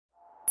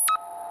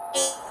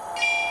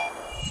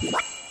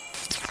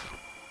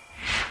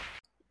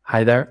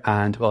Hi there,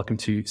 and welcome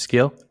to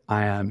Scale.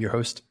 I am your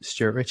host,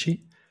 Stuart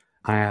Ritchie.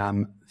 I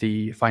am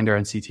the founder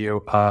and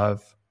CTO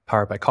of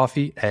Powered by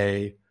Coffee,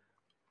 a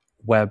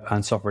web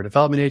and software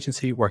development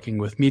agency working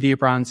with media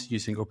brands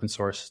using open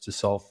source to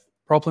solve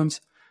problems.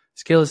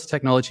 Scale is a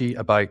technology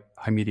about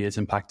how media is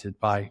impacted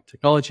by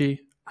technology,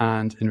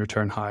 and in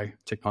return, how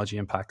technology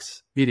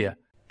impacts media.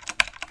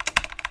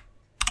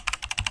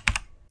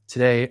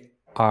 Today,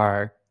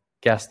 our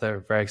guest that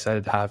we're very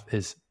excited to have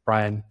is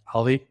Brian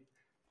Alvey,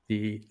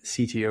 the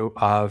CTO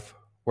of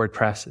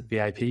WordPress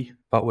VIP,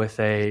 but with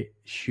a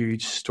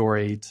huge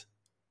storied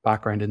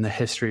background in the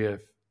history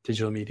of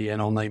digital media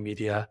and online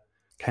media,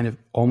 kind of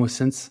almost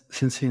since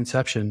the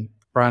inception.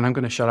 Brian, I'm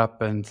going to shut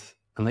up and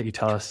let you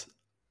tell us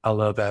a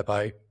little bit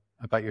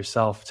about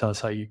yourself. Tell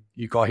us how you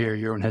got here,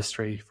 your own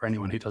history for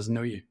anyone who doesn't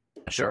know you.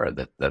 Sure,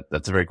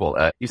 that's very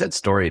cool. You said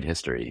storied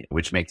history,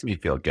 which makes me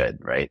feel good,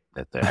 right?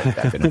 That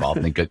I've been involved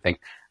in a good thing.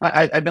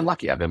 I've been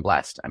lucky. I've been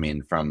blessed. I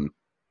mean,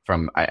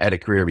 I had a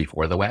career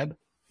before the web,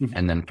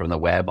 and then from the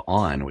web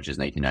on, which is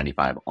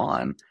 1995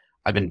 on,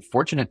 I've been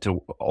fortunate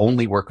to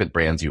only work with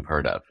brands you've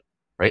heard of,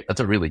 right?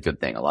 That's a really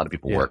good thing. A lot of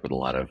people work with a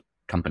lot of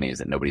companies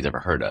that nobody's ever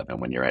heard of. And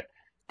when you're at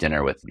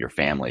dinner with your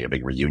family, a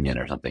big reunion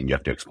or something, you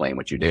have to explain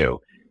what you do.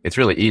 It's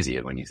really easy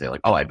when you say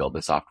like, oh, I build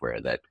the software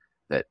that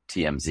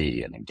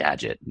TMZ and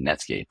Engadget and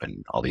Netscape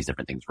and all these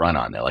different things run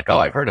on. They're like, oh,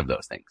 I've heard of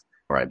those things.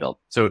 Or I built.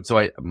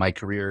 My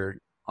career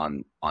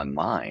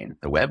online,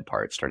 the web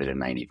part started in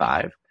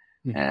 95.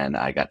 And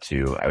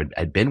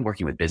I'd been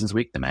working with Business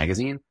Week, the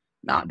magazine,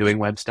 not doing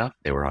web stuff.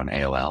 They were on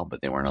AOL,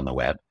 but they weren't on the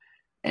web.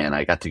 And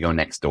I got to go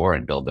next door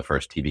and build the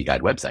first TV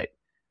Guide website.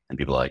 And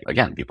people are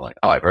like,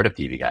 oh, I've heard of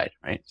TV Guide,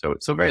 right?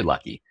 So very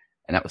lucky.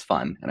 And that was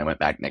fun. And I went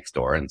back next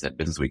door and said,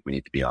 Business Week, we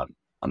need to be on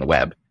the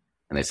web.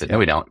 And they said, no,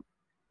 we don't.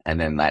 And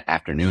then that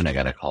afternoon, I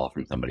got a call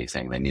from somebody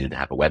saying they needed to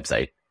have a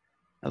website.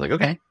 I was like,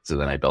 okay. So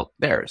then I built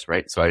theirs,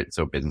 right? So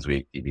Business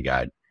Week, TV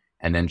Guide,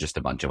 and then just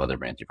a bunch of other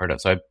brands you've heard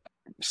of. So I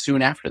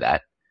soon after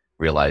that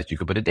realized you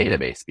could put a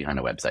database behind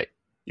a website.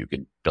 You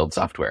could build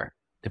software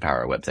to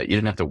power a website. You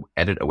didn't have to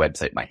edit a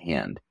website by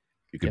hand.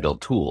 You could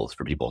build tools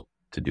for people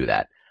to do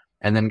that.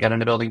 And then got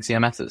into building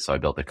CMSs. So I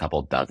built a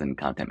couple dozen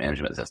content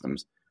management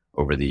systems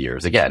over the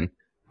years. Again,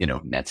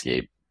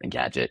 Netscape,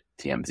 Engadget,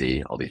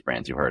 TMZ, all these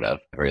brands you've heard of.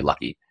 Very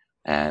lucky.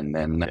 And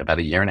then about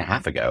a year and a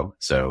half ago,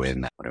 so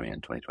in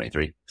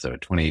 2023? So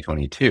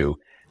 2022,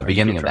 the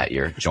beginning of that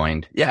year,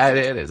 joined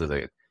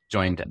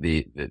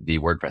the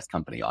WordPress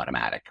company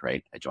Automattic,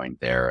 right? I joined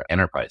their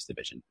enterprise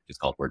division, which is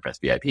called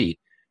WordPress VIP.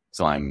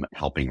 So I'm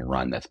helping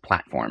run this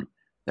platform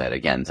that,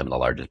 again, some of the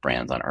largest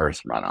brands on earth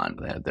run on,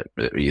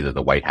 either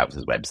the White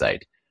House's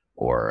website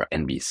or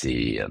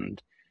NBC and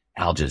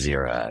Al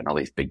Jazeera and all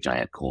these big,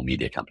 giant, cool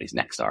media companies,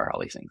 Nexstar, all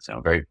these things. So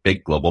very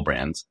big global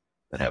brands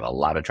that have a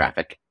lot of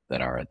traffic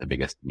that are the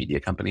biggest media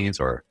companies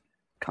or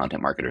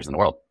content marketers in the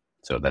world.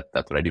 So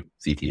that's what I do,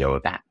 CTO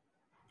of that.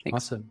 Thanks.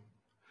 Awesome.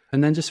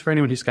 And then just for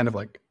anyone who's kind of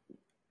like,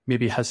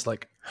 maybe has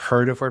like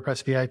heard of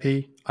WordPress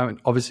VIP. I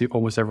mean, obviously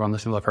almost everyone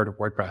listening will have heard of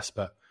WordPress,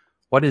 but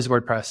what is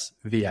WordPress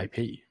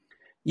VIP?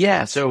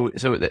 Yeah, so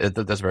that's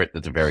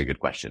a very good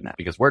question,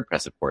 because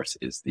WordPress, of course,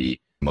 is the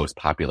most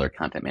popular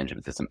content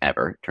management system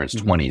ever. It turns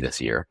 20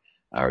 this year,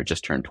 or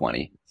just turned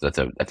 20. So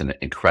that's an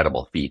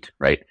incredible feat,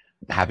 right?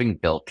 Having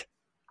built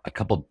a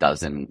couple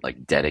dozen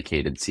like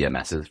dedicated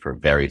CMSs for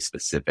very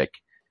specific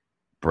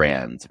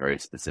brands, very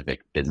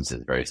specific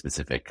businesses, very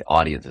specific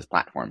audiences,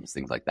 platforms,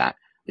 things like that.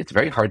 It's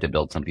very hard to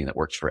build something that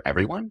works for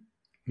everyone.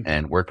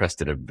 And WordPress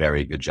did a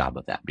very good job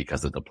of that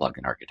because of the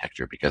plugin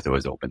architecture, because it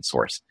was open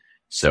source.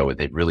 So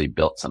they've really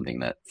built something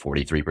that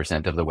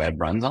 43% of the web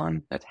runs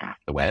on. That's half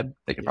the web.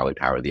 They could probably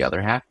power the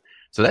other half.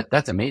 So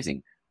that's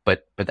amazing.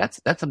 But that's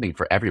something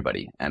for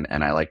everybody. And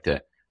I like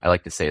to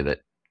say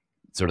that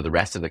sort of the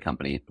rest of the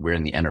company, we're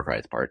in the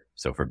enterprise part.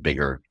 So for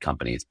bigger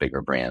companies,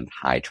 bigger brands,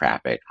 high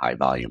traffic, high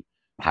volume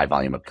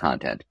of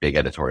content, big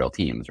editorial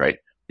teams, right?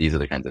 These are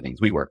the kinds of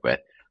things we work with.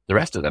 The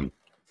rest of them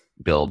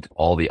build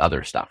all the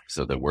other stuff.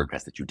 So the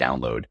WordPress that you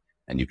download,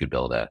 and you could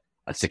build a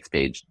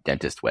 6-page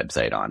dentist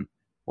website on.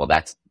 Well,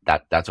 that's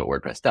what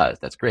WordPress does.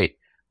 That's great.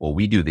 Well,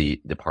 we do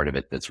the part of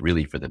it that's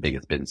really for the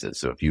biggest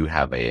businesses. So if you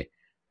have a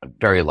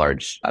very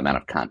large amount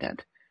of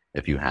content,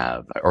 if you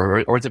have, or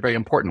it's a very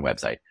important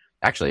website.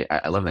 Actually,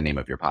 I love the name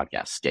of your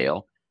podcast,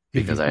 Scale,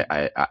 because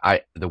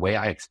the way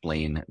I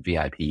explain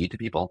VIP to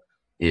people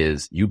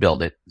is you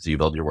build it. So you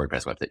build your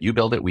WordPress website. You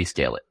build it, we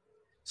scale it.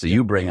 So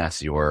you bring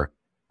us your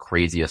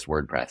craziest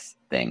WordPress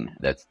thing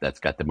that's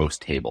got the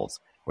most tables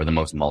or the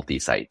most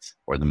multi-sites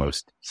or the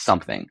most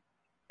something,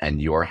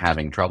 and you're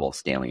having trouble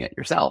scaling it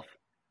yourself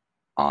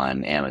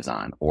on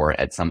Amazon or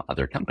at some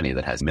other company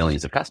that has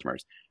millions of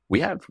customers. We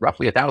have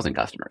roughly 1,000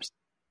 customers,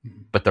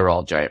 but they're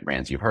all giant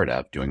brands you've heard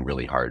of doing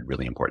really hard,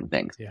 really important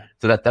things. Yeah.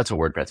 So that's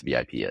what WordPress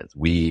VIP is.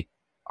 We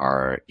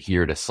are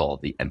here to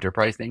solve the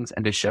enterprise things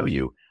and to show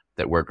you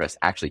that WordPress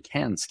actually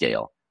can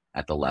scale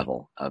at the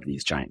level of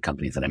these giant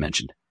companies that I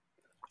mentioned.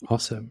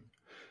 Awesome.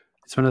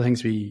 It's one of the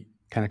things we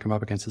kind of come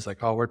up against is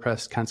like, oh,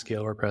 WordPress can't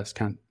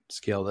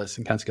scale this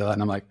and can't scale that.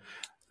 And I'm like,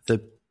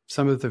 the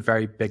some of the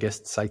very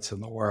biggest sites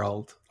in the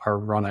world are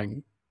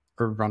running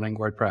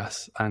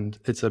WordPress, and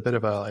it's a bit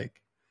of a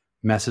like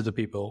message to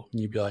people.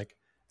 And you'd be like,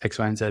 X,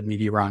 Y, and Z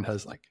media brand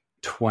has like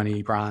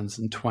 20 brands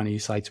and 20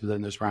 sites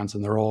within those brands,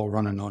 and they're all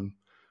running on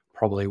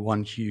probably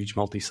one huge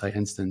multi-site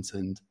instance,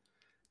 and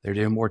they're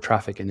doing more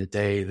traffic in a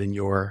day than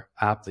your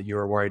app that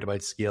you're worried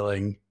about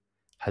scaling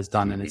has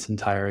done in its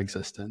entire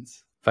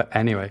existence. But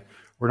anyway,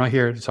 we're not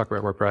here to talk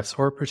about WordPress,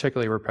 or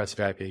particularly WordPress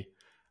VIP.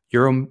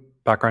 Your own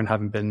background,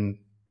 having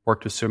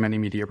worked with so many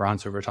media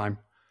brands over time,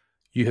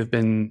 you have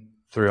been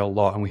through a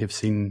lot, and we have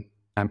seen,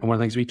 and one of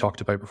the things we talked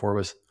about before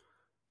was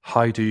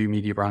how do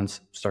media brands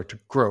start to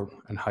grow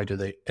and how do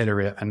they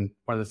iterate? And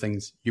one of the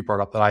things you brought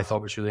up that I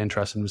thought was really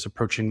interesting was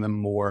approaching them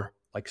more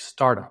like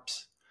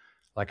startups,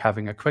 like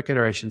having a quick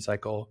iteration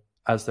cycle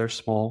as they're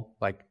small,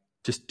 like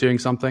just doing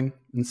something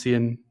and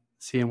seeing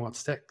what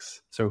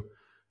sticks. So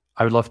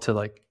I would love to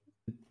like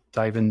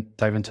dive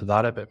into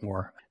that a bit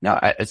more. No,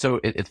 so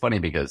it's funny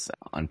because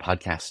on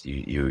podcasts,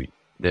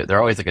 they're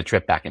always like a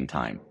trip back in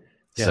time.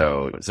 Yeah.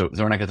 So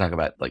we're not going to talk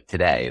about like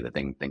today, the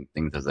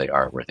things as they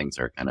are, where things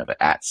are kind of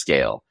at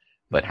scale,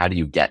 but how do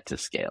you get to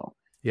scale?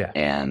 Yeah.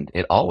 And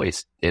it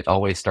always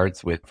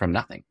starts from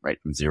nothing,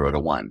 right? From 0 to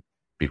 1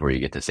 before you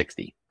get to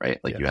 60, right?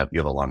 Like you have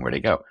a long way to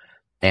go.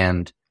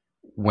 And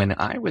when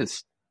I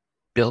was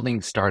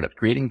building startups,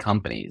 creating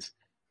companies,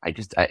 I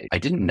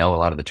didn't know a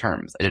lot of the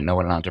terms. I didn't know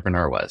what an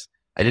entrepreneur was.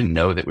 I didn't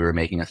know that we were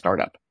making a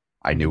startup.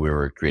 I knew we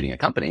were creating a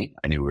company.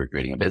 I knew we were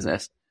creating a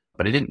business,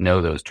 but I didn't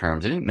know those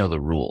terms. I didn't know the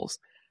rules.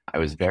 I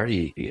was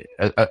very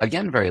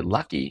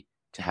lucky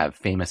to have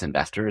famous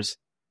investors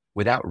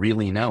without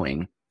really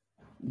knowing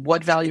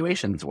what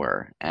valuations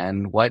were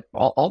and what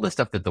all the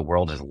stuff that the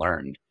world has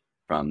learned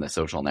from the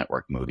Social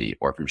Network movie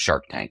or from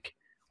Shark Tank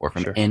or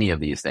from any of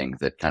these things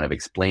that kind of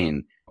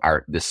explain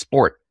the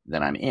sport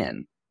that I'm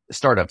in.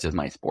 Startups is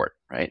my sport,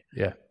 right?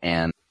 Yeah.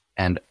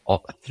 And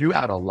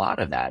throughout a lot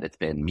of that, it's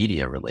been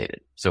media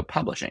related. So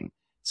publishing.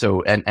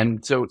 So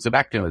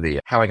back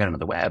to how I got into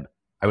the web,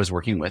 I was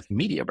working with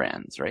media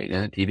brands, right?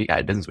 TV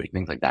Guide, Business Week,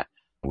 things like that.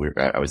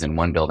 I was in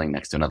one building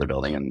next to another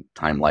building, and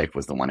Time Life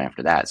was the one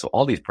after that. So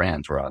all these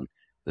brands were on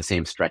the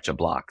same stretch of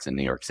blocks in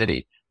New York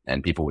City,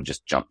 and people would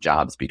just jump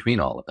jobs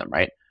between all of them,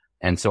 right?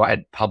 And so I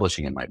had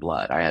publishing in my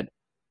blood. I had,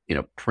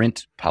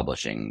 print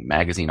publishing,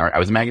 magazine art. I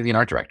was a magazine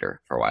art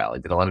director for a while. I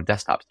did a lot of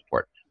desktop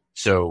support.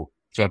 So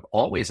I've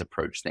always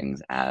approached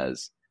things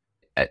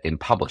in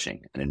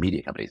publishing and in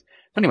media companies.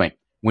 So anyway,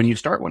 when you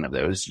start one of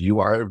those, you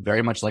are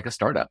very much like a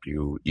startup.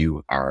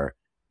 You are,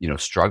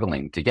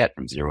 struggling to get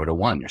from 0 to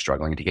 1. You're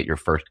struggling to get your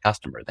first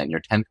customer, then your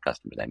 10th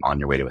customer, then on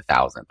your way to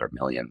 1,000th or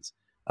millions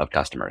of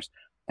customers.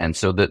 And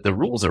so the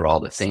rules are all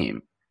the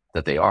same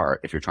that they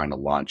are if you're trying to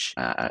launch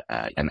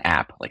an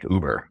app like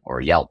Uber or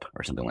Yelp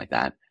or something like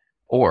that,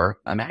 or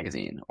a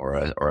magazine or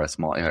a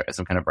small,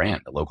 some kind of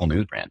brand, a local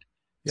news brand.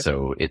 Yep.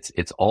 So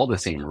it's all the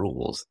same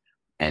rules.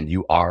 And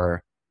you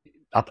are,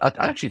 I'll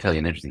actually tell you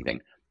an interesting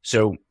thing.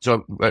 So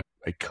I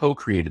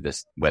co-created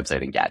this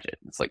website Engadget.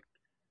 It's like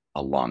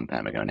a long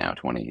time ago now,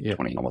 20,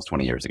 almost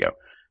 20 years ago.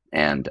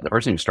 And the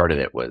person who started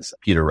it was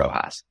Peter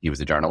Rojas. He was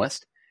a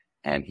journalist,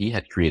 and he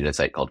had created a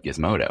site called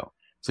Gizmodo.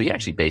 So he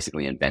actually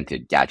basically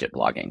invented gadget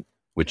blogging,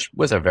 which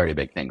was a very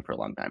big thing for a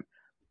long time.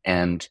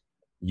 And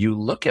you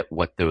look at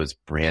what those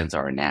brands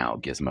are now,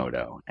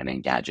 Gizmodo and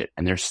Engadget,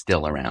 and they're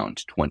still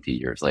around 20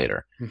 years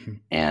later. Mm-hmm.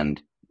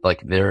 And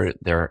like they're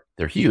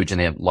huge, and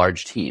they have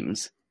large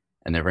teams,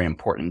 and they're very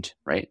important,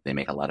 right? They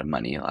make a lot of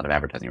money, a lot of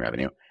advertising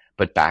revenue.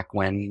 But back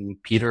when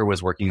Peter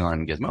was working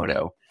on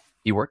Gizmodo,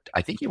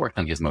 I think he worked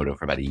on Gizmodo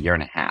for about a year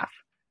and a half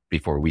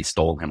before we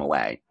stole him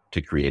away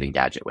to create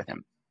Engadget with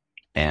him.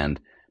 And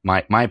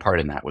my part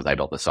in that was I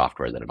built the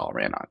software that it all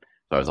ran on.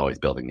 So I was always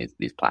building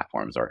these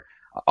platforms, or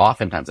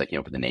oftentimes I came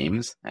up with the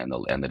names and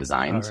the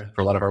designs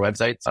for a lot of our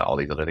websites, all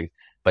these other things,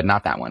 but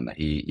not that one.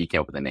 He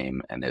came up with the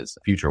name, and his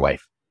future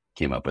wife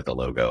came up with the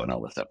logo and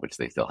all this stuff, which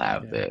they still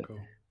have, the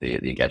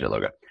Engadget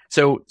logo.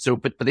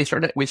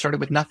 But we started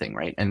with nothing,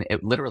 right? And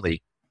it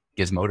literally,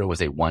 Gizmodo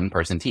was a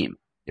one-person team.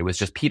 It was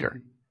just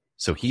Peter.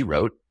 So he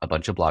wrote a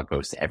bunch of blog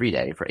posts every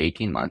day for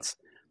 18 months,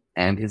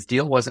 and his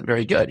deal wasn't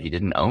very good. He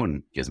didn't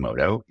own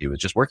Gizmodo. He was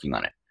just working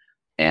on it.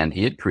 And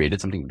he had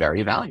created something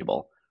very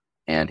valuable,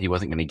 and he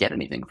wasn't going to get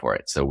anything for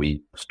it. So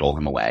we stole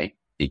him away.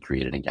 He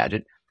created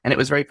Engadget. And it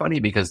was very funny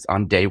because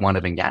on day one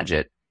of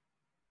Engadget,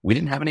 we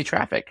didn't have any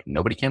traffic.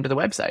 Nobody came to the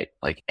website.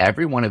 Like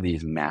every one of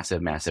these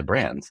massive, massive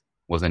brands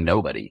was a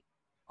nobody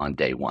on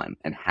day one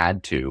and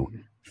had to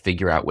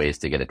figure out ways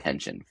to get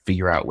attention,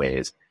 figure out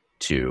ways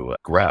to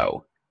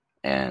grow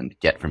and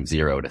get from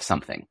 0 to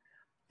something.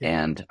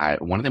 And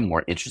one of the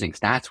more interesting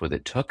stats was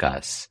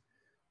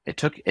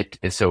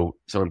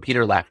so when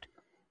Peter left,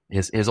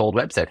 his old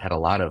website had a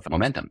lot of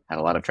momentum, had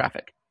a lot of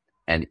traffic.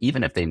 And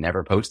even if they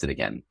never posted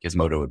again,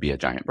 Gizmodo would be a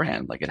giant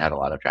brand. Like it had a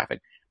lot of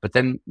traffic. But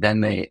then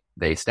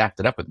they stacked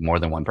it up with more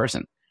than one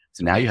person.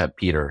 So now you have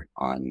Peter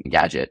on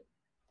Engadget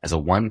as a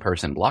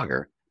one-person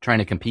blogger trying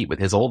to compete with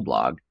his old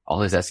blog,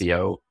 all his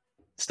SEO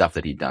stuff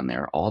that he'd done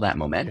there, all that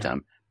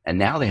momentum. Yeah. And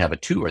now they have a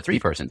 2 or 3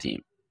 person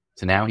team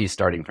So now he's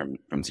starting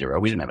from zero.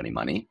 We didn't have any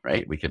money,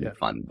 right? We couldn't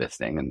fund this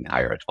thing and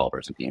hire a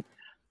 12-person team.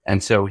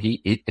 And so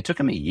it took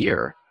him a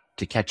year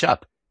to catch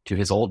up to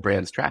his old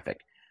brand's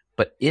traffic.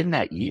 But in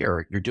that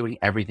year, you're doing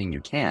everything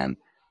you can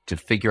to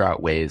figure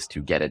out ways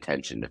to get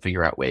attention, to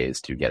figure out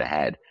ways to get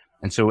ahead.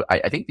 And so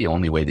I think the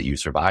only way that you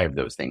survive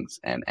those things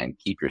and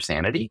keep your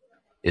sanity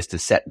is to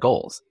set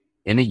goals.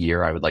 In a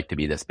year, I would like to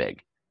be this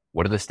big.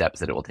 What are the steps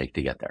that it will take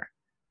to get there?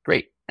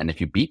 Great. And if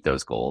you beat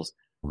those goals,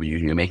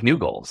 you make new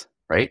goals,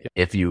 right? Yeah.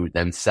 If you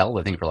then sell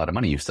the thing for a lot of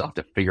money, you still have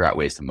to figure out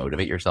ways to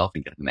motivate yourself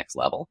and get to the next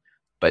level.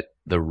 But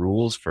the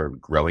rules for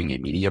growing a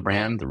media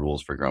brand, the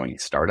rules for growing a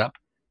startup,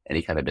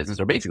 any kind of business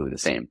are basically the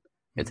same.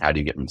 It's how do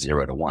you get from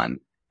 0 to 1?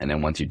 And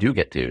then once you do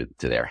get to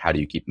there, how do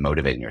you keep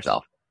motivating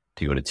yourself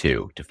to go to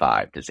 2 to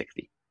 5 to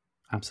 60?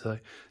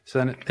 Absolutely. So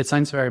then it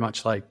sounds very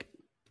much like,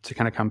 to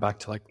kind of come back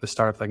to like the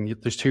startup thing,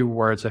 there's two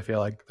words I feel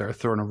like they're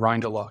thrown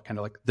around a lot, kind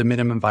of like the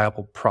minimum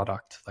viable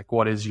product. Like,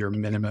 what is your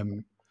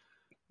minimum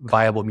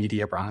viable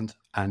media brand?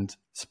 And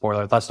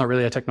spoiler, that's not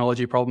really a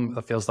technology problem.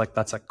 It feels like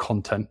that's a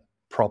content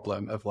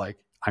problem of like,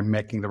 I'm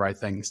making the right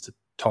things to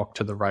talk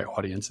to the right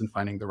audience and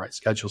finding the right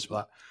schedules for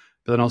that.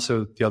 But then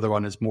also the other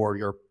one is more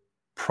your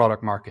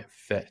product market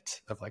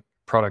fit of like,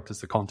 product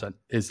is the content.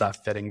 Is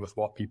that fitting with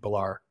what people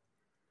are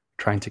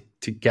trying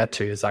to get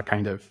to? Is that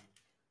kind of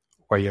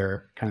where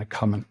you're kind of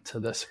coming to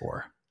this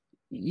for?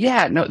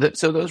 Yeah, no.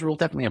 So those rules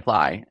definitely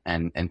apply.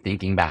 And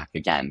thinking back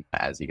again,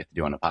 as you get to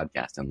do on a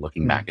podcast, and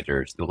looking back at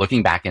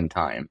looking back in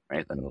time,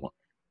 right? The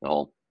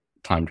whole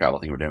time travel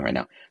thing we're doing right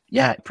now.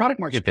 Yeah, product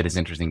market fit is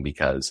interesting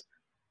because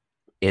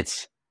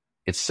it's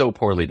so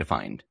poorly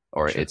defined,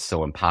 or it's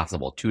so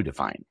impossible to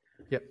define.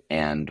 Yep.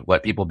 And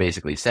what people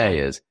basically say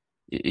is,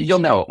 you'll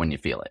know it when you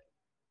feel it,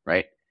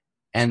 right?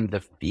 And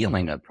the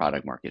feeling of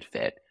product market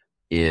fit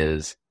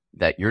is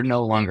that you're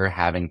no longer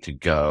having to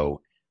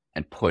go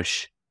and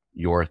push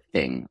your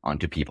thing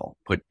onto people.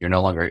 You're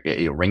no longer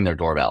ring their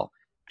doorbell,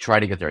 try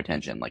to get their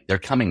attention. Like, they're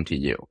coming to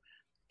you.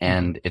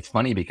 And it's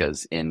funny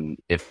because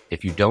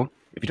if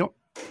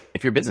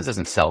your business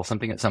doesn't sell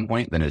something at some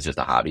point, then it's just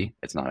a hobby.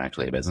 It's not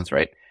actually a business,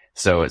 right?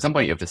 So at some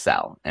point you have to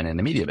sell. And in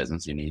the media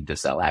business, you need to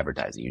sell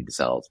advertising, you need to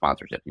sell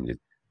sponsorship, you need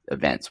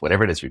events,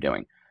 whatever it is you're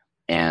doing.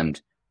 And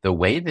the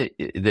way that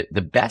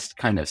the best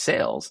kind of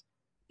sales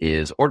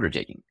is order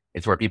taking.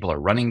 It's where people are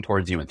running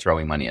towards you and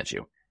throwing money at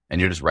you. And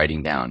you're just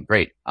writing down,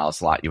 great, I'll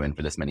slot you in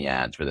for this many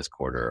ads for this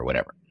quarter or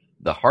whatever.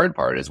 The hard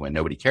part is when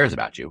nobody cares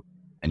about you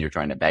and you're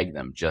trying to beg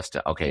them just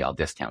to, okay, I'll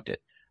discount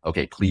it.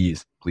 Okay,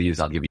 please,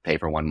 I'll pay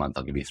for 1 month.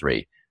 I'll give you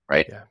 3,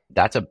 right? Yeah.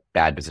 That's a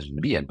bad position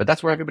to be in, but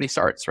that's where everybody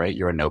starts, right?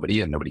 You're a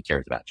nobody and nobody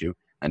cares about you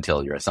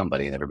until you're a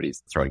somebody and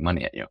everybody's throwing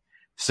money at you.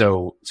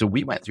 So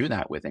we went through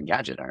that with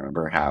Engadget. I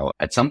remember how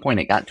at some point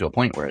it got to a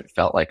point where it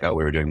felt like, we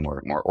were doing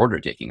more order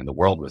taking, and the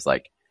world was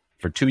like,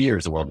 for 2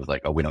 years, the world was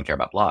like, we don't care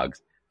about blogs.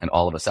 And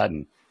all of a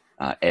sudden,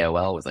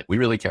 AOL was like, we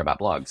really care about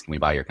blogs. Can we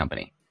buy your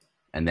company?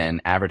 And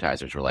then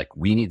advertisers were like,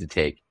 we need to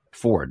take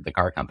Ford, the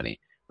car company,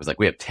 was like,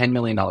 we have $10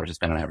 million to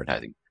spend on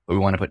advertising, but we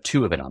want to put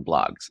 2 of it on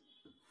blogs.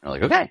 And we're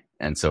like, okay.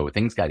 And so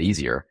things got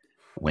easier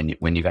when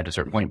you got to a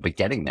certain point, but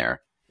getting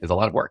there is a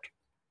lot of work.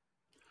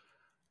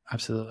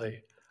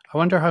 Absolutely. I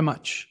wonder how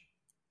much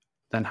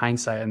then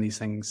hindsight in these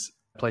things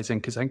plays in,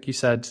 because I think you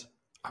said,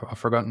 I've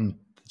forgotten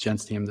the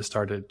gent's name that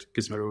started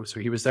Gizmodo. So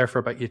he was there for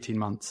about 18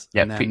 months.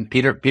 Yeah, and then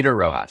Peter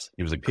Rojas.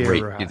 He was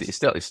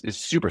he's a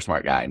super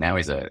smart guy. Now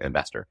he's an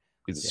investor.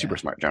 He's a super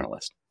smart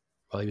journalist.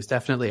 Well, he was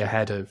definitely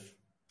ahead of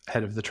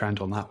the trend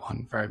on that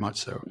one, very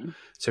much so. Mm-hmm.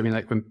 So I mean,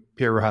 like when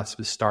Peter Rojas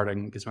was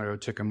starting Gizmodo,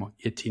 it took him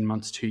 18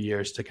 months, 2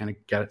 years to kind of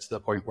get it to the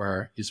point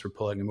where he's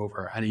pulling him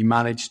over. And he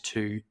managed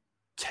to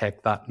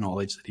take that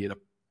knowledge that he had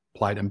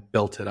applied and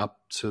built it up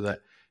so that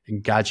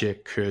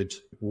Engadget could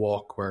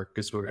walk where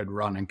Gizmodo had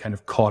run and kind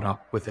of caught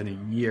up within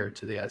a year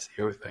to the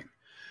SEO thing.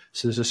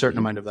 So there's a certain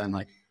amount of then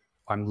like,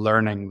 I'm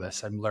learning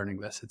this.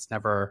 It's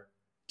never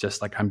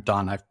just like, I'm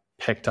done. I've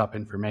picked up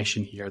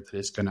information here that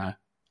is going to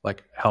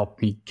like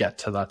help me get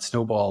to that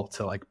snowball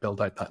to like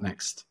build out that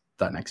next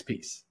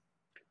piece.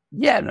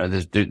 Yeah, no,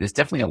 there's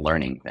definitely a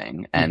learning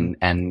thing. And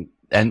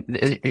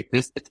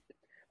it's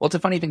a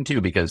funny thing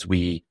too, because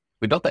we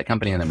built that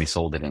company and then we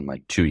sold it in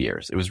like 2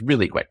 years. It was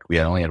really quick. We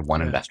had only had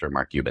one investor,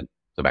 Mark Cuban.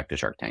 So back to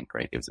Shark Tank,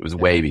 right? It was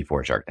way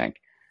before Shark Tank,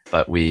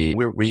 but we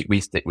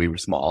were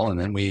small and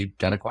then we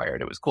got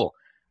acquired. It was cool.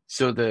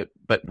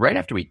 But right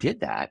after we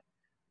did that,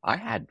 I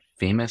had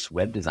famous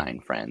web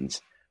design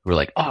friends who were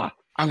like,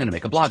 I'm going to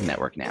make a blog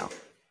network now,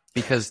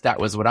 because that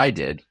was what I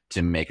did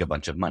to make a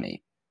bunch of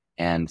money.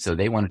 And so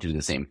they wanted to do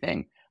the same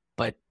thing.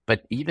 But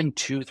even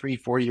 2, 3,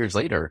 4 years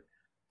later,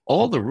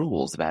 all the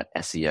rules about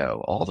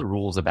SEO, all the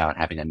rules about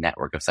having a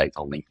network of sites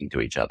all linking to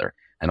each other,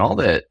 and all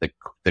the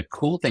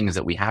cool things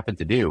that we happen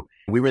to do.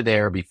 We were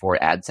there before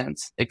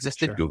AdSense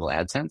existed, sure. Google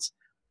AdSense.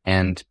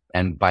 And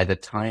by the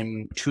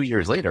time 2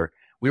 years later,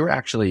 we were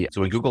actually,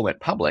 so when Google went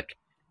public,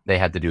 they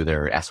had to do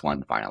their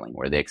S1 filing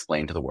where they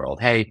explained to the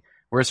world, hey,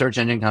 we're a search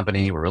engine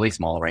company. We're really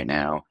small right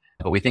now,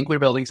 but we think we're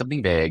building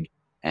something big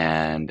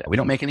and we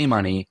don't make any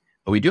money,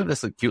 but we do have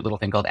this cute little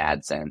thing called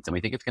AdSense and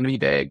we think it's going to be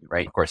big,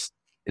 right? Of course,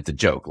 it's a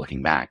joke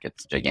looking back.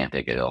 It's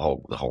gigantic. The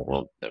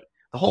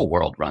whole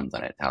world runs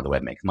on it. How the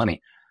web makes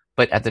money.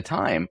 But at the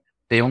time,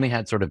 they only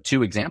had sort of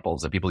two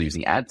examples of people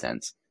using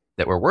AdSense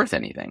that were worth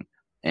anything.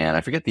 And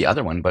I forget the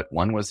other one, but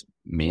one was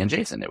me and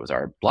Jason. It was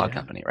our blog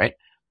company, right?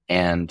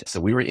 And so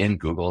we were in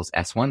Google's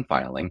S1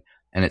 filing,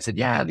 and it said,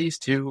 yeah, these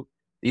two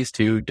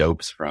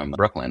dopes from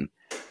Brooklyn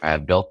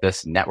have built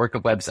this network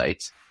of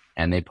websites,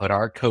 and they put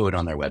our code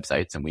on their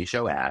websites, and we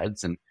show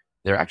ads, and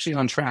they're actually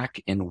on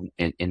track in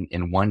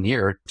 1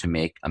 year to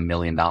make $1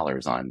 million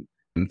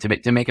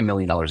to make $1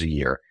 million a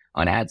year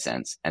on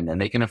AdSense, and then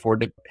they can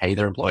afford to pay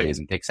their employees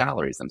and take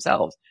salaries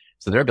themselves.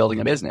 So they're building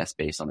a business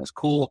based on this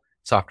cool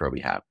software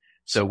we have.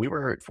 So we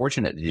were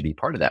fortunate to be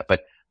part of that.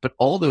 But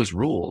all those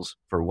rules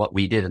for what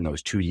we did in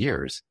those 2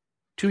 years,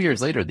 2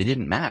 years later, they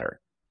didn't matter.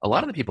 A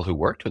lot of the people who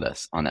worked with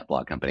us on that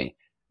blog company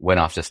went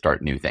off to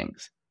start new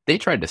things. They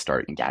tried to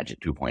start Engadget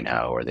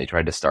 2.0, or they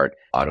tried to start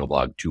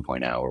Autoblog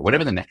 2.0, or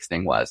whatever the next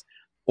thing was.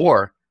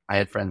 Or I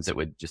had friends that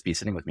would just be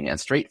sitting with me, and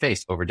straight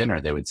faced over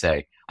dinner, they would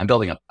say, I'm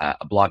building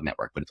a blog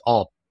network, but it's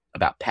all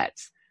about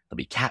pets. There'll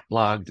be cat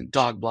blogs and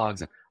dog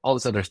blogs and all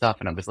this other stuff.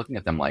 And I'm just looking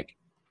at them like,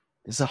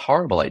 this is a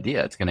horrible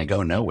idea. It's going to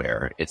go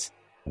nowhere. It's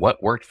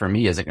what worked for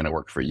me isn't going to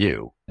work for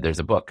you. There's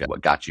a book,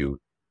 What Got You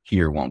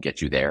Here Won't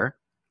Get You There.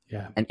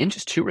 Yeah. And in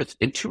just 2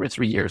 or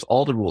 3 years,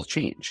 all the rules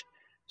change.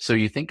 So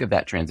you think of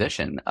that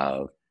transition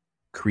of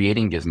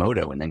creating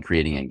Gizmodo and then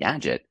creating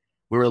Engadget.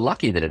 We were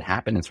lucky that it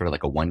happened in sort of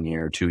like a 1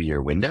 year, 2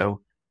 year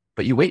window,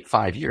 but you wait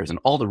 5 years and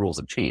all the rules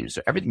have changed.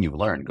 So everything you've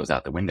learned goes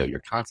out the window.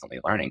 You're constantly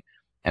learning.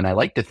 And I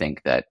like to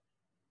think that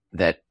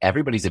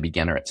everybody's a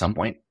beginner at some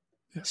point.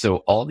 Yeah. So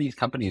all these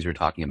companies you're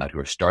talking about who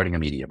are starting a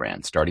media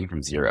brand, starting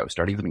from zero,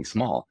 starting something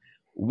small,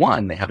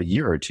 one, they have a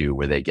year or two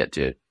where they get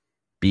to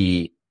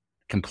be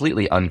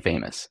completely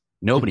unfamous.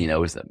 Nobody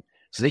knows them.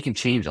 So they can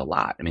change a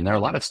lot. I mean, there are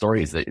a lot of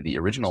stories that the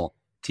original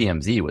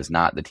TMZ was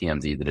not the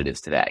TMZ that it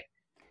is today.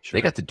 Sure.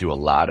 They got to do a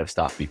lot of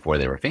stuff before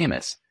they were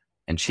famous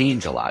and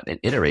change a lot and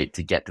iterate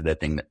to get to the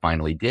thing that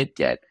finally did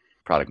get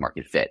product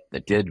market fit,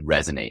 that did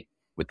resonate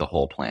with the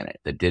whole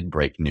planet, that did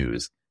break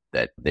news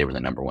that they were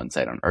the number one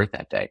site on earth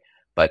that day.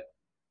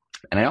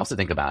 And I also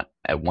think about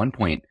at one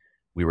point,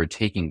 we were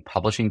taking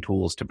publishing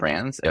tools to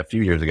brands a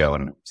few years ago,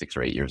 and 6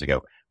 or 8 years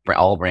ago,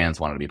 all brands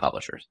wanted to be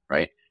publishers,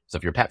 right? So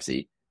if you're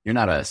Pepsi, you're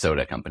not a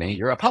soda company,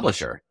 you're a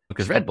publisher,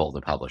 because Red Bull's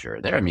a publisher.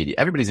 They're a media,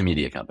 everybody's a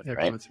media company,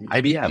 right?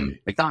 IBM,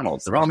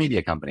 McDonald's, they're all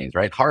media companies,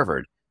 right?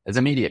 Harvard is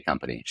a media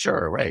company.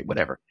 Sure, right,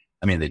 whatever.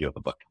 I mean, they do have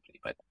a book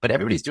company, but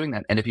everybody's doing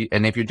that. And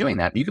if you're doing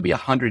that, you could be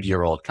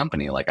 100-year-old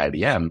company like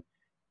IBM,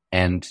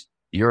 and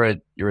you're a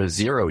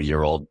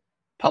 0-year-old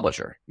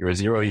publisher. You're a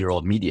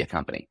 0-year-old media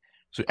company.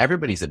 So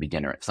everybody's a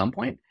beginner at some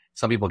point.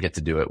 Some people get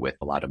to do it with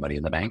a lot of money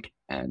in the bank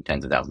and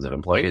tens of thousands of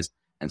employees.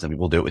 And some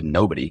people do it with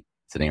nobody,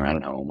 sitting around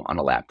at home on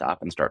a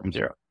laptop and start from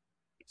zero.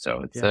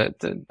 So it's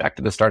back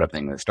to the startup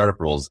thing. The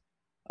startup rules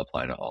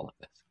apply to all of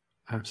this.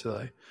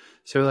 Absolutely.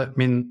 So, I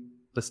mean,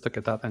 let's look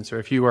at that then. So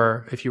if you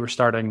were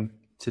starting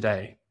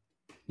today,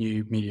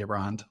 new media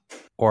brand,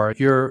 or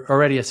you're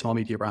already a small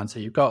media brand, so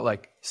you've got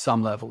like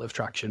some level of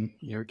traction,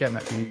 you're getting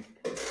a few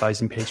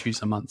 1,000 page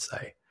views a month,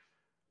 say,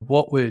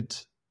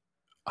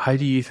 how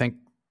do you think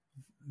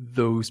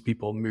those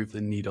people move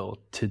the needle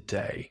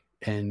today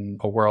in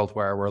a world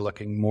where we're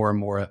looking more and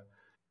more at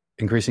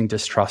increasing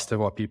distrust of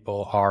what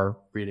people are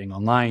reading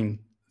online,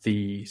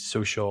 the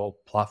social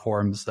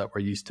platforms that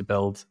we're used to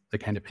build, the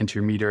kind of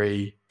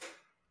intermediary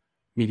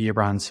media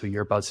brands, so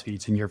your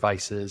BuzzFeeds and your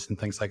Vices and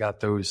things like that,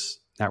 those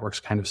networks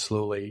kind of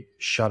slowly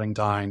shutting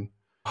down.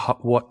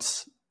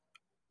 What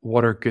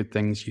are good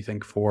things you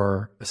think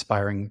for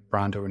aspiring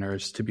brand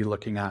owners to be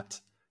looking at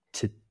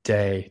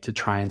today to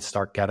try and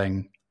start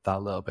getting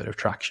that little bit of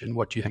traction?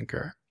 What do you think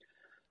are?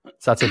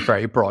 So that's a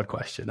very broad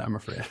question, I'm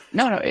afraid.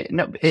 No,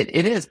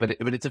 it is, but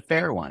it's a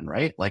fair one,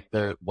 right? Like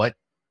what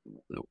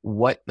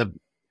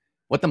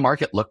the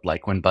market looked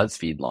like when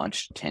BuzzFeed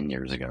launched 10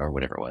 years ago or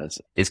whatever it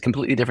was is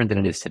completely different than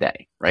it is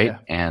today, right? Yeah.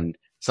 And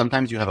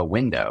sometimes you have a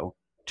window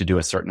to do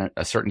a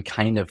certain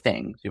kind of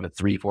thing. So you have a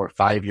 3, 4,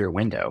 5 year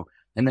window,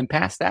 and then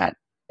past that,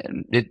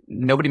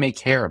 nobody may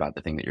care about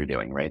the thing that you're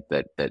doing, right?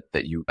 That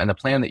you, and the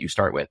plan that you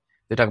start with.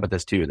 They talk about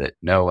this too, that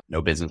no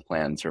business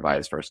plan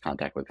survives first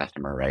contact with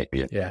customer, right?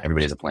 Yeah.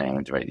 Everybody has a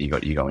plan, right? You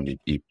go and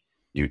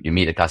you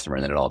meet a customer,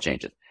 and then it all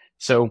changes.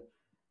 So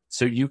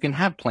you can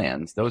have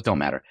plans; those don't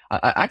matter.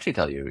 I actually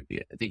tell you,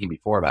 thinking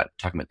before about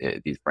talking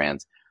about these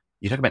brands,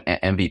 you talk about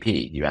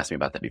MVP. You asked me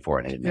about that before,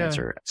 and I didn't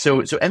answer.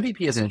 So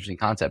MVP is an interesting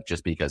concept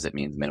just because it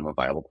means minimum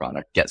viable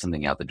product, get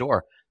something out the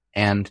door.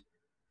 And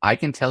I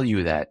can tell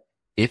you that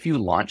if you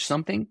launch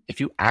something,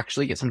 if you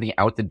actually get something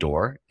out the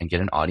door and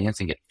get an audience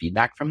and get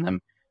feedback from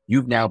them,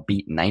 you've now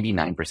beat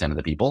 99% of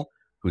the people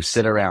who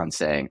sit around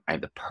saying, I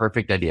have the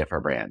perfect idea for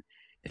a brand.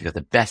 It's got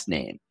the best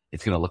name.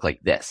 It's going to look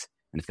like this.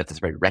 And it's got this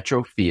very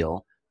retro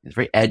feel. It's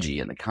very edgy.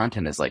 And the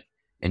content is like,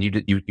 and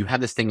you have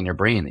this thing in your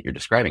brain that you're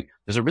describing.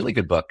 There's a really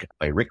good book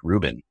by Rick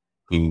Rubin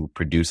who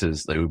produced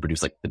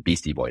like the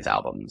Beastie Boys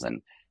albums.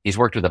 And he's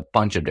worked with a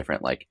bunch of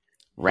different like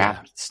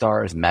rap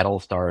stars, metal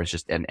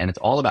stars, and it's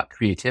all about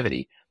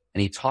creativity.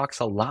 And he talks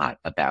a lot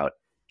about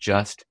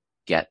just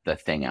get the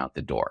thing out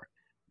the door.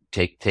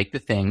 Take the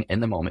thing in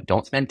the moment.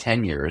 Don't spend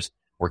 10 years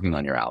working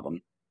on your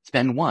album.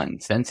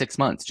 Spend 6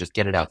 months, just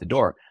get it out the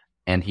door.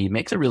 And he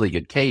makes a really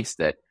good case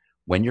that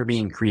when you're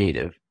being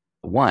creative,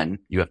 one,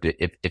 you have to,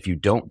 if you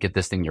don't get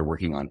this thing you're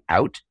working on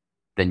out,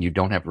 then you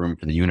don't have room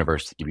for the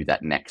universe to give you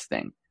that next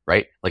thing,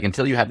 right? Like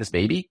until you have this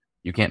baby,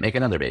 you can't make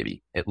another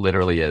baby. It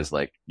literally is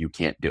like, you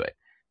can't do it.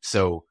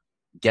 So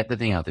get the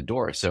thing out the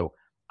door. So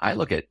I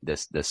look at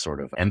this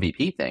sort of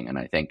MVP thing, and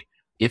I think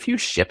if you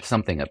ship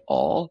something at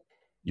all,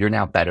 you're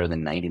now better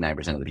than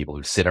 99% of the people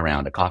who sit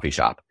around a coffee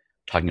shop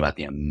talking about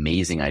the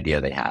amazing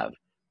idea they have,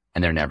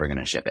 and they're never going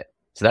to ship it.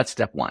 So that's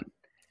step one.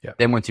 Yeah.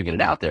 Then once you get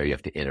it out there, you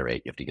have to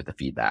iterate, you have to get the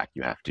feedback,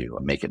 you have to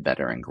make it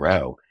better and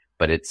grow.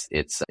 But it's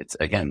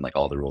again, like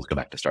all the rules go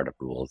back to startup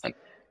rules, like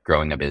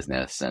growing a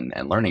business and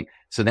learning.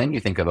 So then you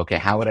think of, okay,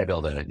 how would I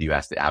build you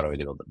asked, how do I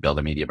build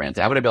a media brand?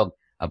 So how would I build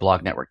a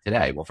blog network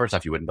today? Well, first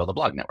off, you wouldn't build a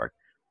blog network.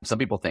 Some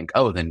people think,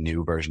 oh, the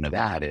new version of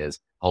that is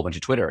a whole bunch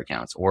of Twitter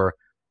accounts, or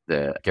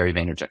the Gary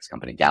Vaynerchuk's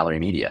company, Gallery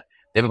Media.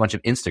 They have a bunch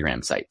of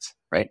Instagram sites,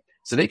 right?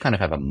 So they kind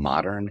of have a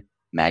modern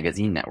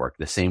magazine network,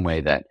 the same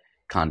way that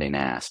Condé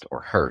Nast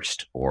or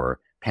Hearst or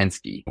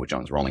Penske, which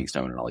owns Rolling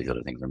Stone and all these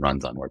other things and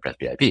runs on WordPress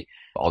VIP,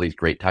 all these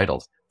great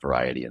titles,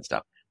 Variety and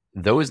stuff.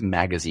 Those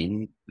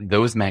magazine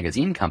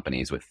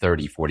companies with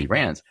 30, 40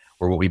 brands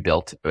were what we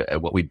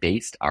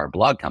based our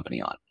blog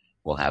company on.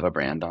 We'll have a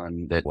brand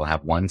on that. We'll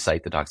have one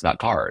site that talks about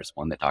cars,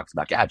 one that talks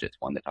about gadgets,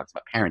 one that talks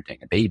about parenting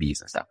and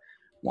babies and stuff,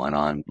 one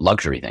on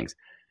luxury things.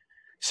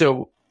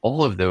 So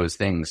all of those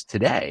things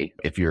today,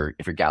 if you're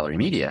Gallery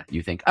Media,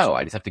 you think, oh,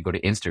 I just have to go to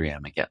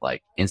Instagram and get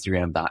like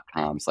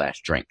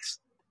Instagram.com/drinks,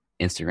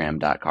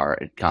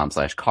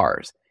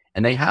 Instagram.com/cars.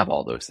 And they have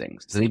all those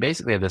things. So they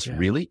basically have this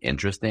really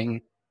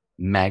interesting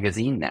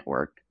magazine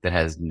network that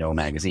has no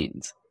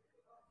magazines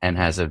and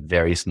has a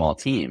very small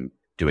team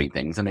doing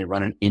things, and they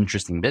run an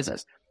interesting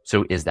business.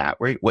 So is that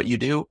what you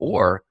do?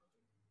 Or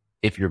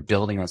if you're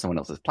building on someone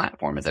else's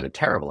platform, is that a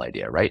terrible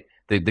idea, right?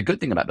 The good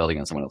thing about building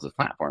on someone else's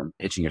platform,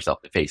 hitching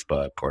yourself to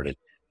Facebook or to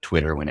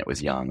Twitter when it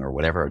was young or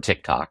whatever, or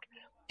TikTok,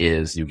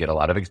 is you get a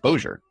lot of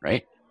exposure,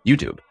 right?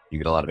 YouTube, you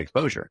get a lot of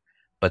exposure.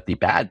 But the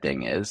bad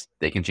thing is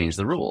they can change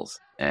the rules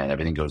and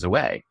everything goes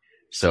away.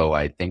 So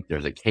I think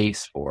there's a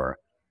case for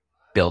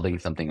building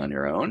something on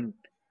your own,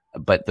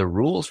 but the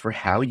rules for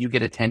how you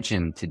get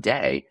attention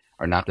today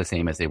are not the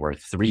same as they were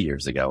 3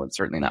 years ago, and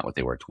certainly not what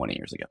they were 20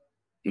 years ago.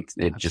 You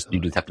just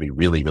have to be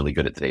really, really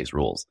good at today's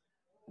rules.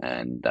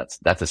 And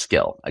that's a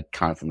skill, like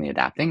constantly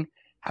adapting.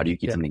 How do you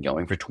keep something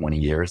going for 20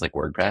 years like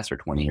WordPress, or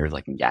 20 years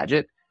like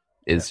Engadget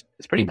is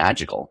pretty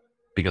magical,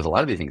 because a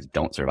lot of these things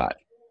don't survive.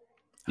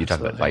 You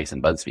talk about Vice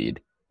and BuzzFeed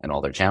and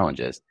all their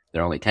challenges.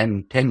 They're only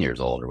 10 years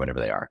old or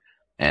whatever they are,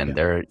 and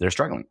they're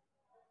struggling.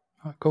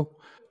 Oh, cool.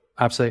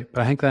 Absolutely.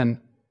 But I think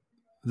then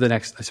the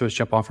next, I suppose,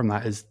 jump on from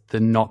that is the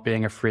not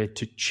being afraid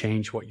to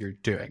change what you're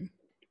doing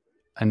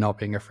and not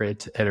being afraid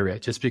to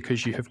iterate. Just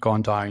because you have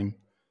gone down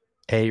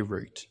a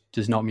route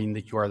does not mean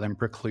that you are then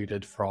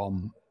precluded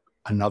from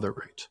another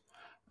route.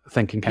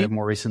 Thinking kind of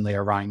more recently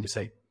around,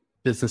 say,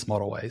 business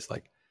model ways,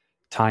 like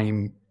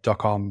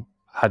Time.com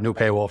had no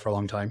paywall for a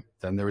long time.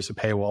 Then there was a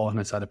paywall, and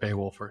it's had a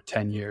paywall for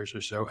 10 years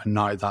or so. And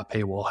now that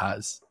paywall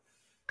has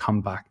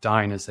come back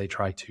down as they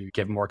try to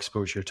give more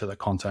exposure to the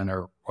content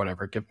or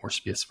whatever, give more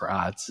space for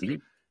ads. Mm-hmm.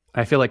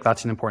 I feel like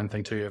that's an important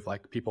thing too, of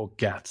like people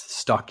get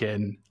stuck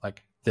in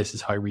like, this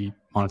is how we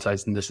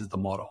monetize and this is the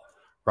model,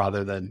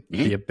 rather than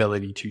the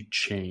ability to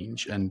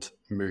change and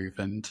move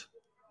and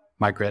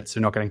migrate.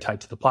 So not getting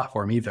tied to the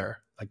platform either,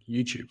 like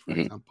YouTube, for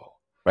example.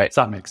 Right. Does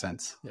that make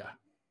sense? Yeah.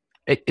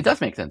 It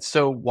does make sense.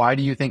 So why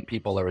do you think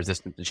people are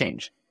resistant to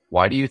change?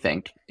 Why do you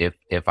think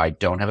if I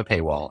don't have a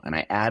paywall and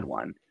I add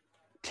one,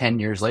 10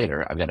 years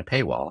later, I've got a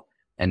paywall,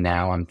 and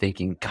now I'm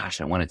thinking, gosh,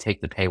 I want to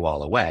take the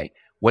paywall away.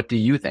 What do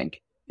you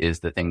think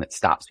is the thing that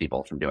stops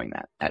people from doing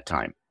that at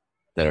Time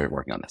that are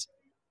working on this?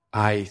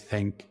 I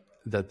think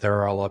that there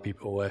are a lot of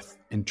people with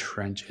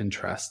entrenched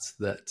interests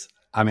that,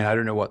 I mean, I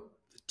don't know what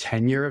the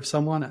tenure of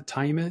someone at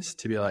Time is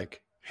to be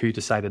like, who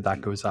decided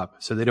that goes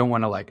up? So they don't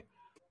want to like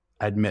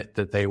admit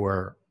that they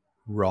were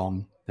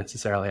wrong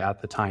necessarily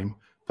at the time.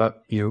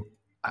 But,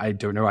 I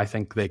don't know. I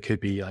think they could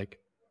be like,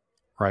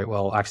 right,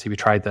 well, actually, we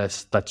tried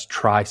this. Let's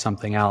try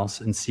something else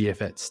and see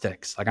if it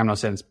sticks. Like, I'm not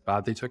saying it's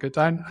bad they took it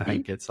down. I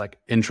think it's like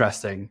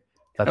interesting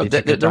that they took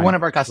it down. They're one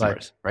of our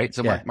customers, right?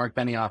 So Mark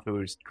Benioff,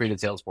 who's created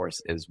Salesforce,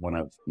 is one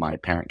of my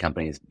parent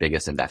company's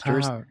biggest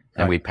investors. And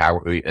the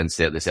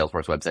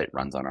Salesforce website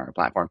runs on our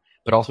platform,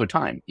 but also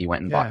Time. He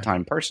went and bought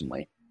Time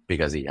personally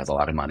because he has a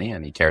lot of money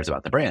and he cares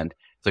about the brand.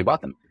 So he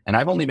bought them. And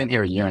I've only been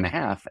here a year and a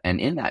half.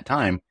 And in that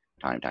time,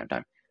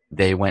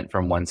 they went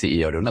from one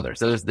CEO to another.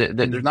 So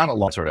there's not a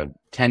long sort of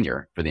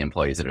tenure for the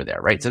employees that are there,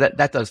 right? So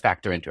that does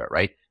factor into it,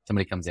 right?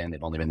 Somebody comes in,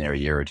 they've only been there a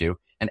year or two,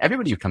 and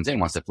everybody who comes in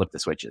wants to flip the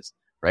switches,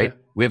 right? Yeah.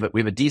 We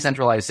have a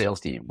decentralized sales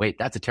team. Wait,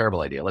 that's a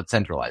terrible idea. Let's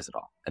centralize it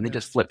all. And they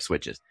just flip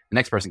switches. The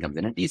next person comes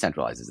in and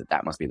decentralizes it.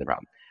 That must be the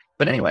problem.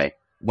 But anyway,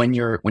 when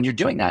you're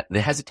doing that, the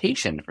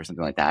hesitation for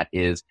something like that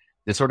is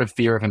this sort of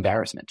fear of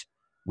embarrassment.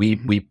 We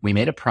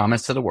made a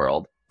promise to the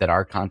world that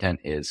our content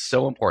is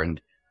so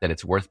important that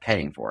it's worth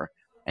paying for.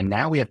 And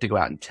now we have to go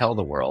out and tell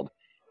the world,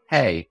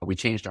 hey, we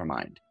changed our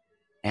mind.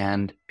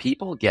 And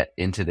people get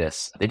into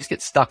this, they just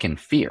get stuck in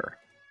fear,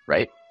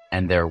 right?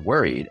 And they're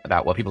worried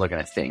about what people are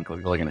going to think, what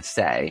people are going to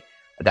say,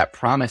 that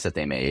promise that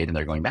they made, and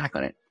they're going back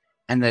on it.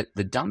 And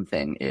the dumb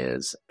thing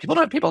is people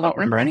don't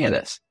remember any of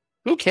this.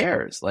 Who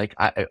cares? Like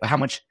how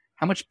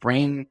much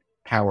brain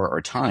power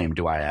or time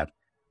do I have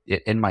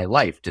in my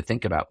life to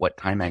think about what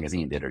Time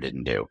Magazine did or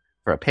didn't do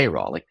for a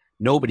payroll? Like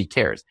nobody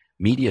cares.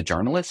 Media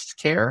journalists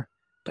care,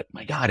 but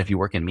my God, if you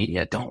work in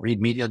media, don't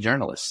read media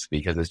journalists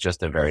because it's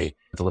just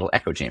it's a little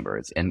echo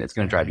chamber, and it's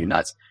going to drive you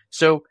nuts.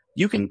 So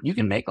you can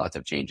make lots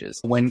of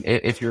changes.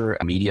 If you're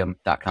a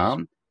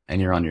medium.com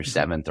and you're on your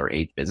 7th or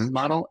 8th business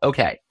model,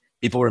 okay,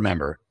 people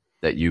remember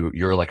that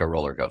you're like a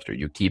roller coaster.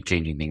 You keep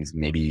changing things.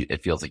 Maybe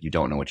it feels like you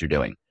don't know what you're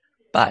doing,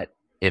 but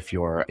if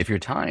your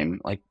time,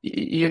 like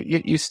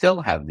you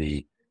still have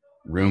the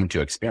room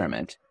to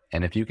experiment.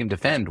 And if you can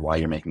defend why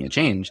you're making a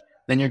change,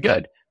 then you're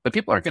good. But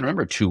people aren't going to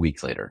remember 2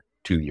 weeks later,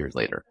 2 years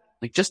later.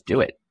 Like, just do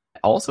it.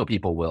 Also,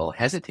 people will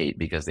hesitate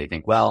because they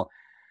think, well,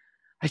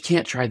 I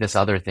can't try this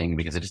other thing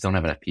because I just don't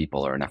have enough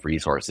people or enough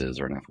resources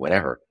or enough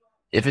whatever.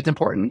 If it's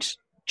important,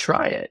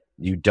 try it.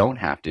 You don't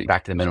have to,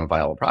 back to the minimum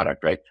viable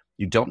product, right?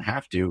 You don't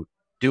have to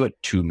do a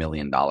 $2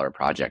 million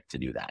project to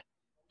do that.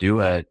 Do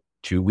a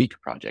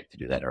 2-week project to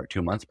do that, or a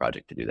 2 months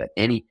project to do that.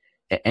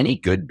 Any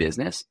good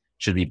business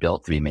should be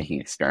built to be making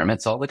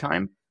experiments all the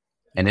time.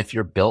 And if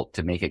you're built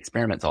to make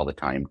experiments all the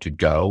time, to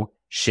go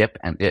ship,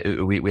 and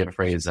we have a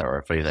phrase I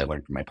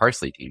learned from my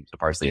Parsley team. So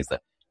Parsley is the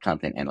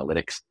content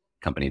analytics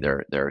company.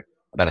 They're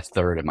about a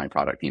third of my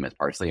product team is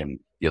Parsley, and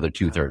the other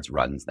 2/3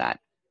 runs that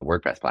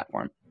WordPress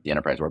platform, the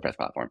enterprise WordPress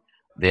platform.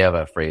 They have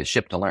a phrase,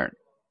 ship to learn.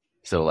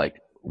 So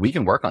like, we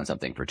can work on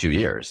something for 2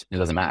 years. It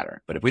doesn't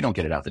matter. But if we don't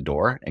get it out the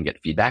door and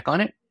get feedback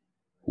on it,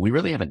 we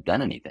really haven't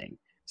done anything.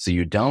 So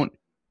you don't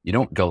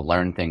go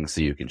learn things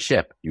so you can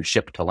ship. You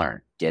ship to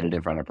learn. Get it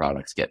in front of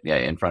products. Get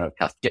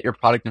your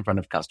product in front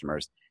of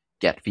customers.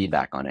 Get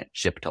feedback on it.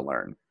 Ship to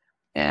learn.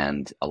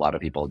 And a lot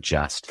of people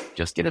just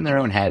get in their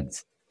own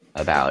heads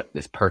about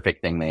this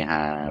perfect thing they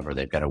have, or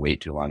they've got to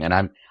wait too long.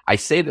 And I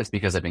say this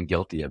because I've been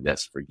guilty of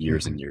this for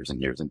years and years and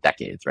years and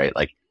decades, right?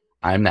 Like,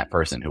 I'm that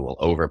person who will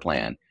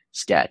overplan,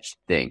 sketch,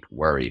 think,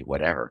 worry,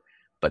 whatever.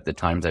 But the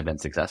times I've been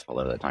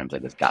successful are the times I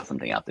just got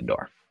something out the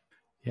door.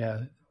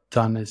 Yeah.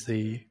 Done is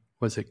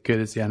was it good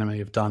is the enemy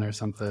of done or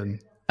something?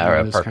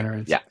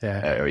 Perfect.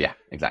 Yeah,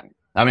 exactly.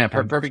 I mean,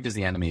 perfect is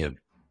the enemy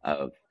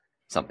of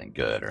something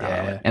good.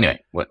 Anyway,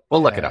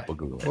 we'll look it up. We'll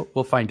Google it.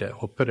 We'll find it.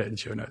 We'll put it in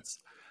show notes.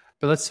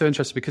 But that's so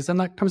interesting, because then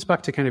that comes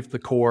back to kind of the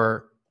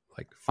core,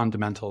 like,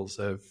 fundamentals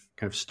of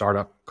kind of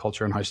startup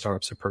culture and how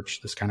startups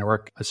approach this kind of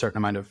work. A certain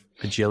amount of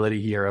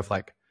agility here of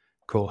like,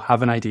 cool,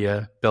 have an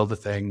idea, build a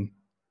thing,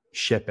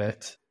 ship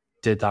it.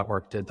 Did that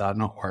work? Did that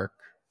not work?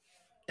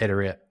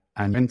 Iterate.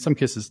 And in some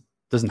cases,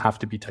 doesn't have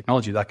to be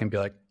technology. That can be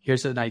like,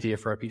 here's an idea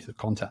for a piece of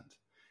content.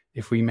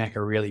 If we make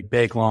a really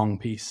big, long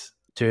piece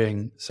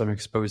doing some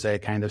expose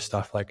kind of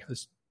stuff, like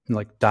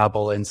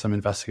dabble in some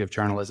investigative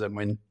journalism,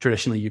 when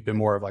traditionally you've been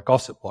more of like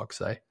gossip blogs,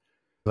 say,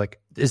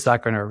 like, is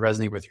that going to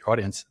resonate with your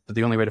audience? But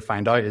the only way to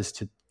find out is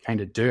to kind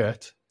of do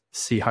it,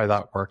 see how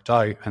that worked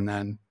out, and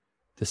then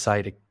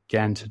decide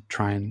again to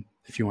try and,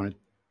 if you want to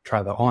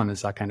try that on.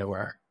 Is that kind of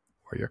where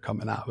you're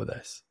coming at with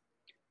this?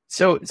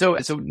 So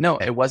no,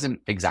 it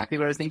wasn't exactly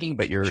what I was thinking,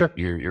 but your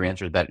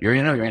answer is better. Your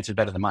answer is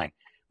better than mine,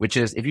 which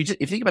is if you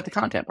think about the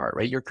content part,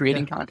 right? You're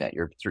creating content,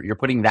 you're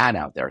putting that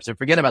out there. So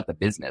forget about the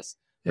business,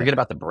 forget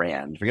about the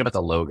brand, forget about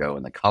the logo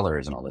and the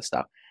colors and all this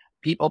stuff.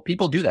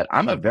 People do that.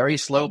 I'm a very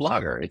slow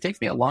blogger. It takes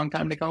me a long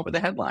time to come up with a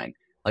headline.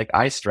 Like,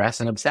 I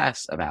stress and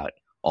obsess about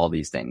all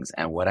these things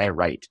and what I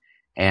write.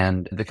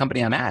 And the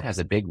company I'm at has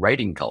a big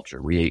writing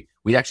culture. We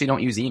actually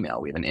don't use email.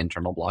 We have an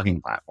internal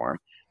blogging platform.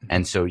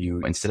 And so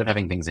instead of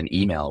having things in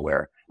email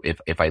where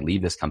if I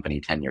leave this company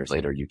 10 years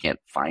later, you can't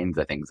find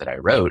the things that I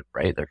wrote,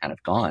 right? They're kind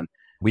of gone.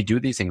 We do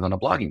these things on a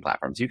blogging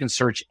platform. So you can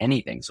search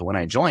anything. So when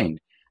I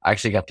joined, I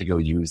actually got to go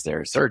use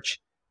their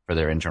search for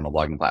their internal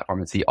blogging platform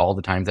and see all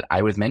the times that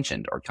I was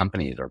mentioned, or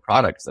companies or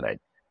products that I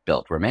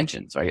built were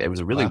mentioned. So it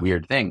was a really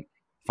weird thing,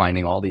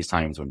 finding all these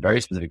times when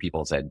very specific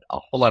people said a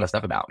whole lot of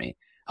stuff about me.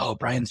 Oh,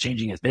 Brian's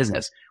changing his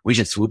business. We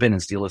should swoop in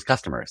and steal his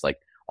customers. Like,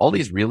 all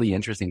these really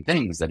interesting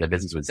things that a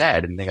business would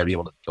said, and they got to be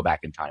able to go back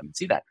in time and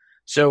see that.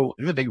 So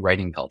there's a big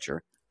writing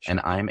culture, and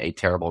I'm a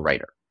terrible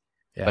writer,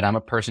 but I'm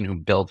a person who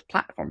builds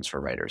platforms for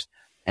writers.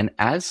 And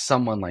as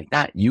someone like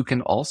that, you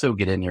can also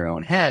get in your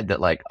own head that,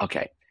 like,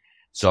 okay,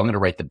 so I'm going to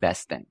write the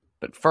best thing,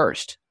 but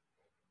first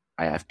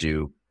I have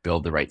to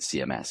build the right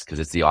CMS because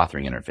it's the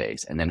authoring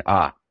interface. And then,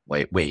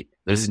 wait,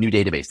 there's this new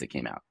database that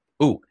came out.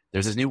 Ooh,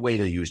 there's this new way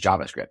to use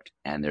JavaScript,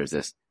 and there's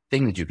this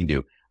thing that you can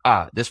do.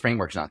 This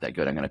framework's not that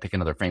good. I'm going to pick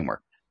another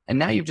framework. And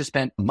now you've just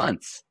spent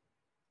months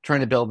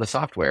trying to build the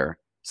software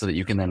so that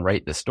you can then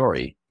write the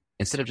story.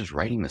 Instead of just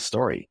writing the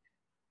story,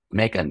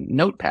 make a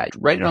notepad,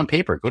 write it on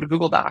paper, go to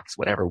Google Docs,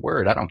 whatever,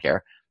 Word, I don't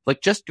care.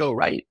 Like, just go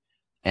write.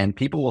 And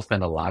people will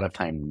spend a lot of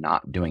time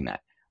not doing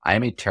that. I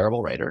am a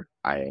terrible writer.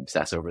 I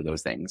obsess over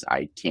those things.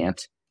 I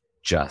can't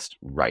just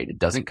write. It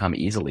doesn't come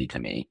easily to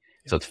me.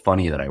 So it's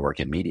funny that I work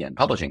in media and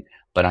publishing,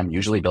 but I'm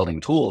usually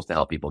building tools to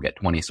help people get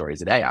 20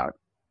 stories a day out,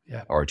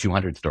 or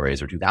 200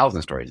 stories or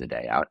 2,000 stories a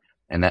day out.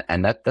 And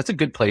that's a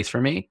good place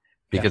for me,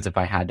 because if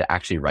I had to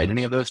actually write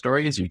any of those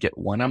stories, you'd get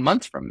one a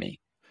month from me,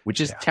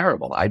 which is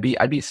terrible. I'd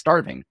be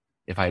starving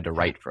if I had to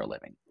write for a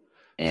living.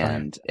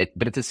 And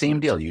but it's the same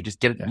deal. You just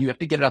get it. You have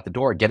to get it out the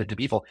door, get it to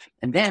people.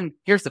 And then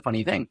here's the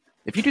funny thing.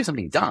 If you do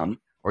something dumb,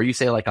 or you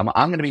say like, I'm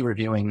going to be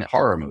reviewing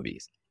horror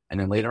movies, and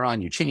then later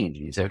on you change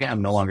and you say, okay,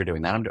 I'm no longer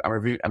doing that.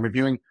 I'm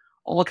reviewing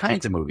all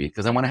kinds of movies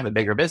because I want to have a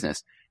bigger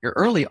business. Your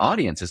early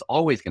audience is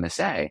always going to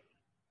say,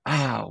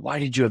 why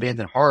did you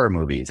abandon horror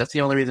movies? That's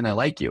the only reason I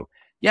like you.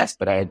 Yes,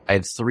 but I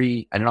had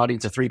an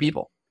audience of 3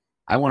 people.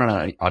 I want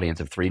an audience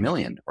of 3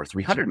 million or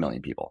 300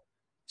 million people.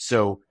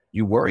 So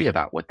you worry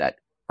about what that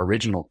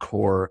original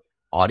core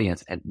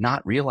audience, and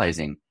not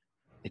realizing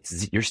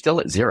you're still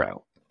at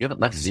 0. You haven't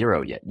left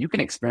 0 yet. You can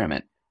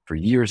experiment for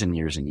years and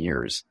years and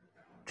years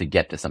to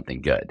get to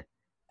something good.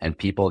 And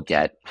people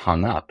get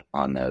hung up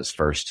on those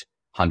first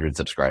 100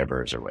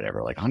 subscribers or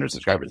whatever. Like 100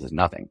 subscribers is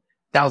nothing.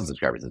 1,000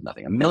 subscribers is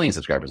nothing. 1 million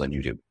subscribers on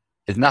YouTube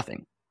is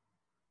nothing.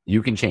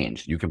 You can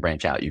change. You can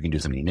branch out. You can do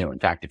something new. In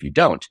fact, if you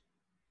don't,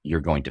 you're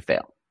going to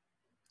fail.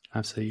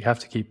 Absolutely. You have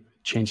to keep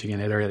changing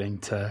and iterating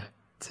to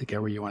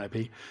get where you want to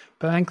be.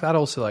 But I think that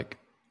also, like,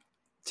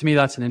 to me,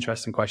 that's an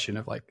interesting question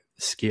of like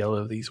the scale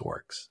of these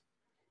works.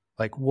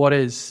 Like, what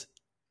is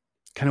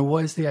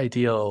the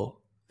ideal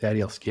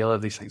scale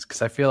of these things?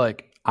 Because I feel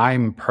like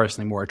I'm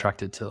personally more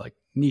attracted to like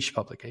niche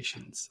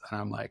publications, and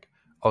I'm like,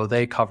 oh,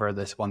 they cover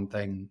this one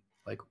thing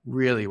like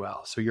really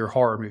well. So your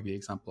horror movie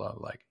example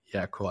of like,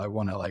 yeah, cool. I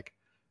want to like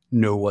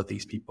know what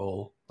these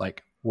people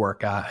like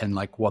work at and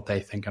like what they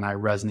think, and I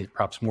resonate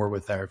perhaps more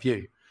with their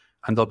view.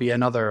 And there'll be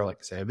another,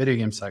 like say a video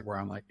game site where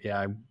I'm like, yeah,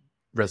 I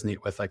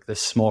resonate with like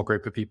this small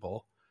group of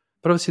people.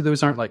 But obviously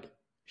those aren't like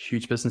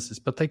huge businesses,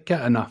 but they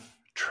get enough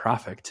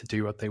traffic to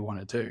do what they want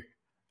to do.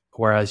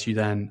 Whereas you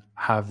then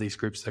have these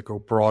groups that go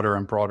broader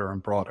and broader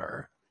and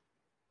broader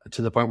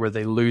to the point where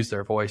they lose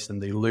their voice,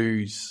 and they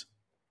lose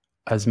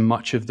as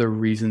much of the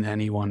reason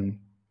anyone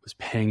was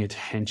paying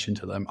attention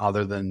to them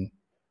other than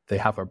they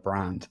have a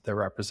brand that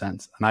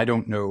represents. And I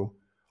don't know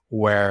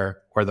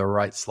where the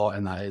right slot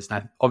in that is.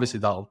 And obviously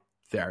that'll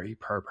vary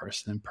per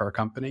person and per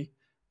company,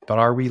 but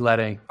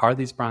are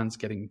these brands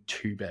getting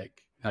too big?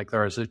 Like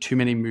there is too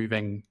many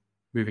moving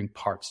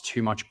parts,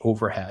 too much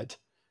overhead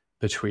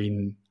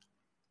between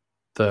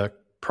the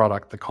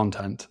product, the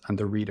content, and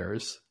the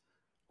readers?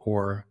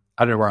 Or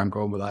I don't know where I'm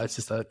going with that. It's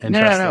just an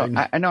interesting.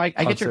 No. I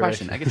get your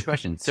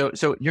question.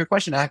 So your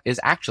question is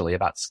actually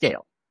about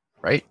scale,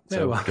 right?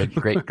 So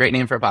great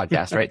name for a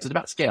podcast, right? So it's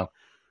about scale.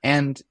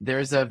 And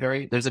there's a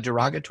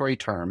derogatory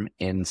term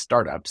in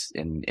startups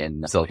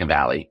in Silicon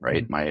Valley,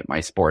 right? Mm-hmm. My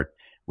sport,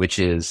 which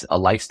is a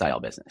lifestyle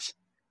business.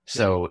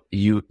 So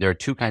there are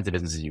 2 kinds of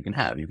businesses you can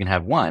have. You can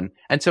have one.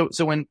 And so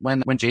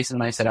when Jason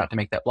and I set out to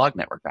make that blog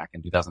network back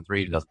in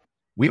 2003,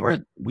 we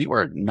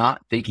were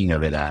not thinking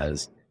of it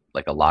as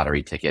like a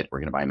lottery ticket. We're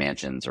going to buy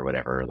mansions or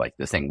whatever, like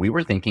this thing. We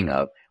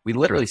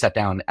literally sat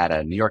down at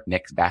a New York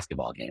Knicks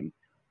basketball game,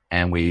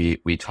 and we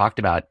talked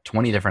about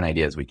 20 different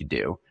ideas we could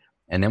do.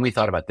 And then we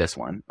thought about this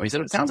one. We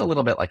said, it sounds a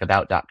little bit like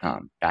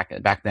About.com.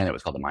 Back then it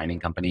was called a mining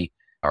company,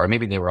 or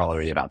maybe they were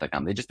already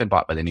About.com. They'd just been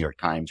bought by the New York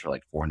Times for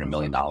like $400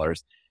 million.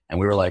 And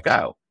we were like,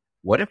 oh,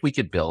 what if we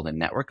could build a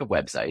network of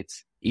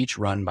websites, each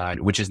run by,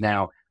 which is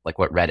now like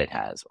what Reddit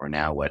has, or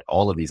now what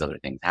all of these other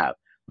things have.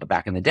 But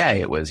back in the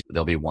day, it was,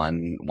 there'll be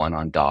one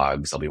on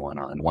dogs, there'll be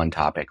one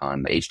topic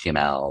on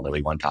HTML, there'll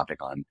be one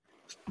topic on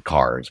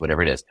cars,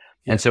 whatever it is.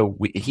 Yeah. And so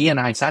he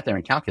and I sat there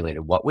and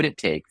calculated what would it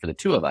take for the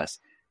 2 of us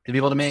to be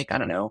able to make, I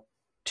don't know,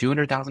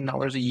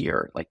 $200,000 a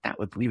year. Like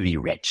we would be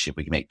rich if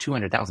we could make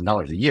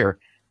 $200,000 a year.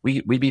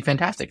 We'd be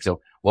fantastic.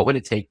 So what would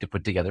it take to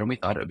put together? And we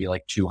thought it would be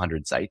like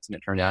 200 sites, and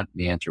it turned out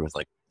the answer was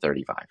like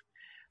 35.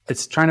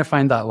 It's trying to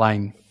find that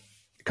line.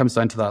 It comes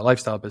down to that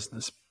lifestyle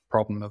business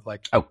problem of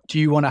like, do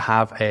you want to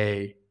have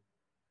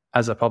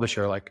as a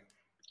publisher, like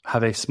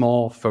have a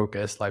small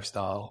focused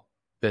lifestyle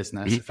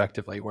business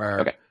effectively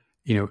where,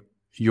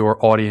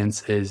 your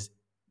audience is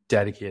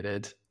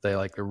dedicated. They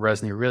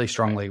resonate really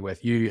strongly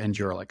with you and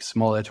your like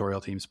small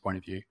editorial team's point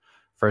of view,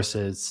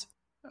 versus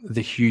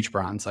the huge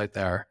brands out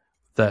there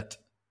that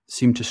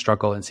seem to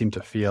struggle and seem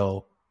to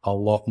feel a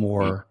lot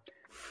more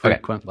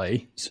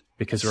frequently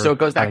because so it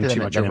goes back to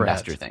the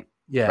investor thing.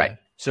 Yeah. Right.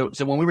 So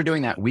when we were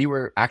doing that, we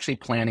were actually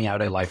planning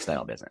out a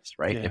lifestyle business,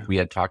 right? Yeah. If we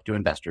had talked to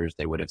investors,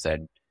 they would have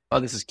said,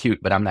 oh, this is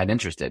cute, but I'm not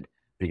interested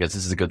because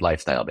this is a good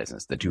lifestyle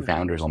business. The 2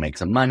 founders will make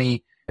some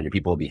money, and your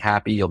people will be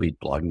happy. You'll be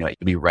blogging,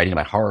 you'll be writing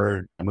about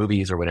horror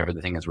movies or whatever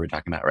the thing is we're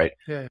talking about, right?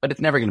 Yeah. But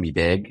it's never going to be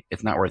big.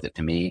 It's not worth it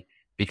to me,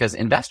 because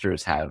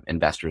investors have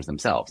investors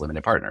themselves,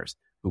 limited partners,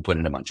 who put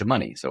in a bunch of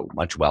money. So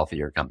much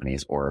wealthier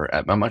companies, or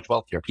much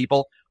wealthier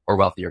people, or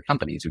wealthier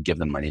companies who give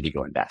them money to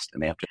go invest.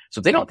 And so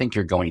if they don't think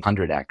you're going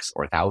 100x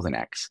or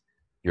 1000x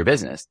your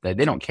business, they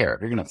don't care.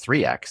 If you're going to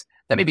 3x,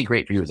 That may be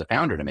great for you as a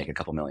founder to make a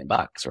couple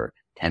 $1,000,000 or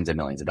tens of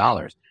millions of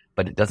dollars,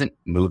 but it doesn't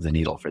move the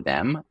needle for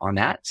them on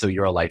that. So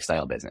you're a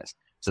lifestyle business.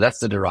 So that's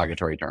the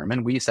derogatory term.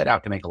 And we set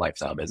out to make a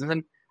lifestyle business.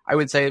 And I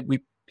would say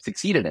we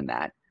succeeded in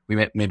that.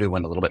 We maybe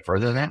went a little bit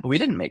further than that, but we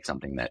didn't make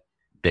something that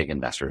big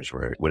investors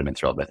would have been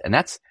thrilled with. And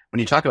that's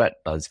when you talk about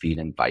BuzzFeed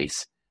and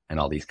Vice and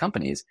all these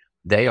companies,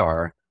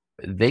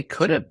 they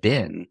could have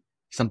been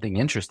something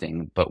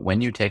interesting, but when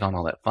you take on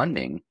all that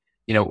funding,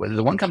 the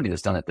one company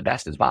that's done it the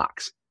best is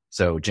Vox.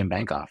 So Jim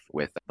Bankoff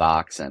with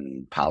Vox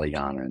and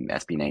Polygon and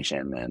SB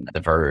Nation and The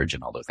Verge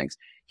and all those things.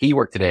 He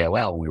worked at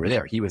AOL when we were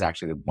there. He was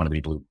actually one of the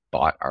people who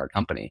bought our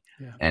company.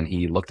 Yeah. And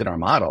he looked at our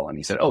model and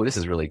he said, oh, this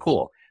is really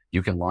cool.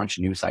 You can launch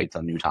new sites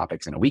on new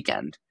topics in a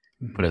weekend,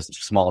 put a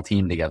small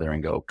team together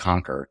and go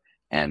conquer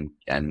and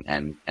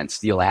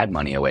steal ad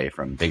money away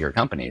from bigger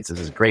companies. This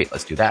is great.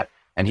 Let's do that.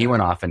 And he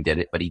went off and did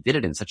it, but he did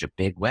it in such a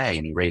big way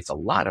and he raised a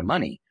lot of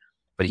money,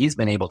 but he's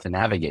been able to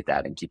navigate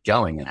that and keep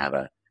going and have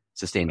a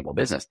sustainable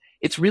business.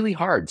 It's really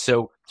hard.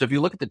 So if you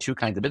look at the two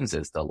kinds of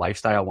businesses, the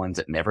lifestyle ones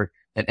that never,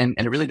 and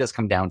it really does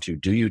come down to,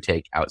 do you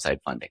take outside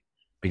funding?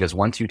 Because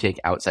once you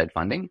take outside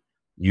funding,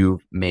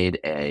 you've made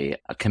a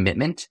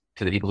commitment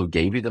to the people who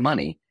gave you the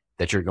money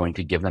that you're going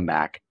to give them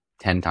back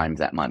 10 times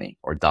that money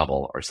or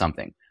double or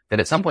something, that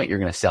at some point you're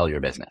going to sell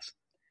your business.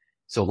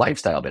 So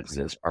lifestyle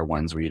businesses are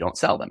ones where you don't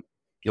sell them.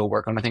 You'll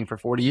work on a thing for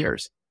 40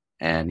 years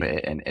and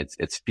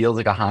it feels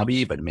like a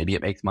hobby, but maybe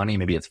it makes money.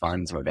 Maybe it's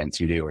fun, some events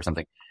you do or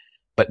something.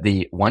 But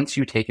once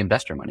you take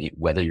investor money,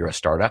 whether you're a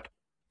startup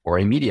or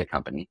a media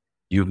company,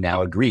 you've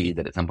now agreed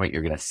that at some point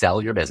you're going to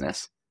sell your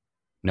business,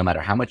 no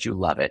matter how much you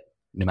love it,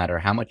 no matter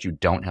how much you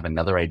don't have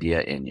another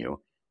idea in you,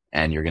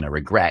 and you're going to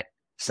regret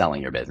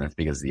selling your business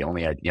because the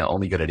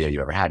only good idea you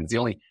ever had, it's the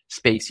only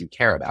space you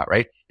care about,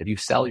 right? If you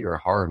sell your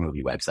horror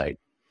movie website,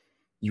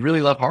 you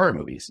really love horror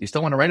movies. You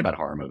still want to write about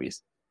horror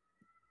movies.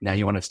 Now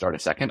you want to start a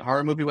second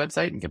horror movie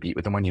website and compete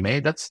with the one you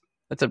made. That's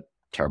a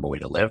terrible way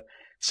to live.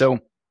 So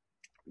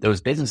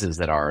those businesses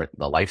that are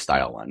the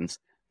lifestyle ones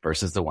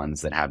versus the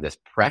ones that have this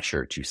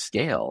pressure to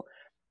scale,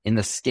 in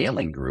the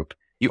scaling group,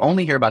 you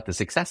only hear about the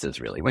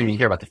successes really. Well, you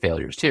hear about the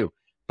failures too,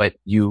 but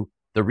the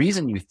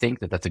reason you think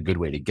that that's a good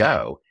way to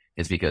go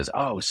is because,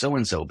 oh,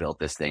 so-and-so built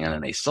this thing and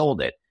then they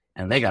sold it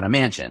and they got a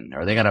mansion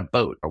or they got a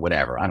boat or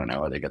whatever. I don't know.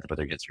 Or they got to put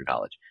their kids through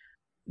college.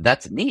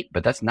 That's neat,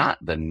 but that's not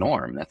the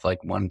norm. That's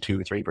like 1%,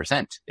 2%,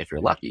 3% if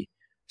you're lucky.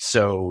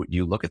 So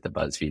you look at the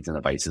BuzzFeeds and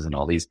the Vices and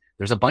all these,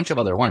 there's a bunch of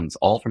other ones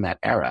all from that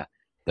era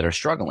that are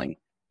struggling.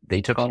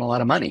 They took on a lot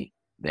of money.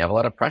 They have a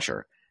lot of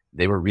pressure.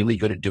 They were really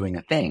good at doing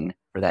a thing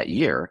for that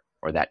year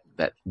or that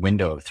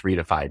window of 3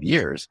 to 5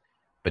 years.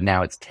 But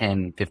now it's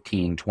 10,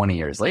 15, 20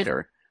 years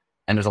later,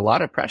 and there's a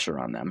lot of pressure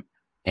on them.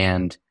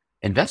 And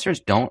investors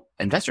don't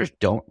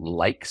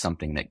like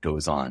something that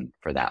goes on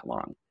for that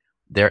long.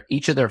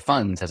 Each of their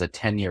funds has a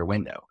 10-year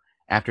window.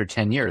 After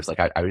 10 years, like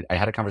I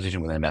had a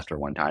conversation with an investor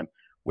one time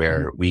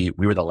where we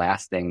were the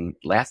last thing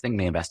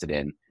they invested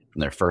in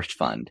from their first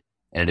fund.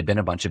 And it had been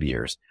a bunch of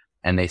years,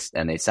 and they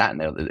sat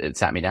and it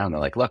sat me down. And they're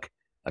like, look,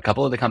 a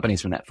couple of the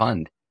companies from that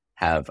fund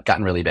have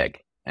gotten really big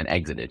and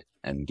exited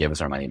and gave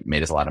us our money,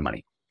 made us a lot of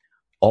money.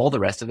 All the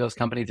rest of those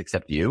companies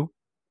except you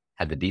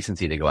had the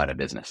decency to go out of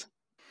business.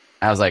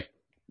 I was like,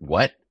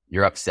 what?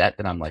 You're upset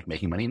that I'm like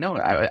making money? No,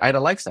 I had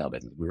a lifestyle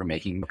business. We were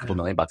making a couple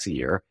 $1,000,000 a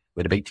year. We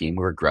had a big team.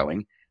 We were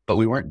growing, but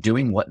we weren't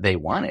doing what they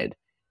wanted.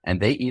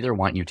 And they either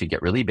want you to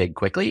get really big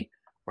quickly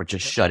or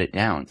just shut it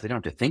down so they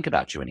don't have to think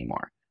about you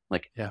anymore.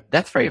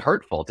 That's very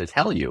hurtful to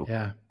tell you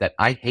that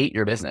I hate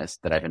your business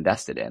that I've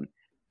invested in.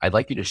 I'd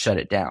like you to shut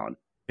it down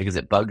because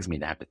it bugs me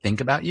to have to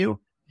think about you.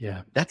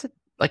 Yeah.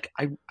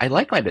 I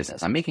like my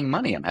business. I'm making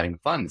money. I'm having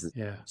fun.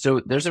 Yeah.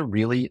 So there's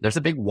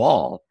a big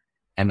wall,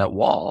 and that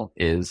wall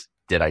is,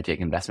 did I take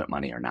investment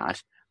money or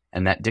not?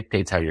 And that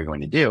dictates how you're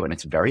going to do. And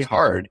it's very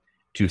hard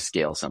to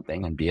scale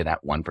something and be at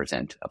that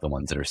 1% of the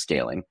ones that are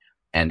scaling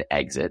and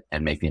exit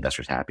and make the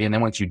investors happy. And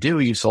then once you do,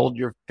 you sold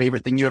your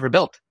favorite thing you ever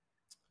built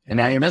and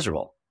now you're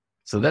miserable.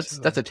 So that's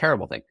a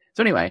terrible thing.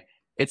 So anyway,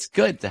 it's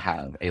good to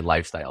have a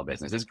lifestyle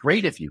business. It's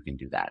great if you can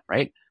do that,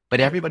 right?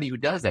 But everybody who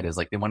does that is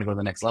like, they want to go to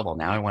the next level.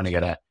 Now I want to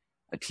get a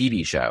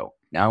TV show.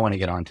 Now I want to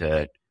get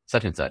onto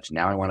such and such.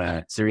 Now I want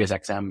a Sirius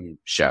XM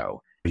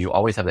show. You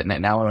always have that.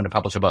 Now I want to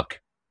publish a book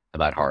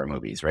about horror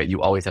movies, right?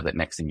 You always have that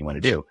next thing you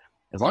want to do.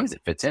 As long as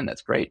it fits in,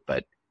 that's great.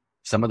 But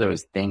some of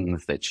those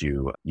things that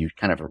you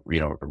kind of,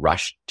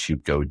 rush to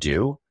go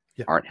do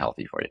aren't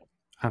healthy for you.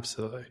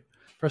 Absolutely.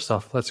 First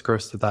off, let's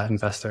gross that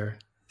investor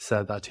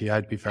said that to you.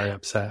 I'd be very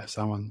upset if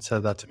someone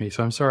said that to me.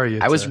 So I'm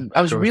sorry. I was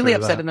really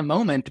upset in the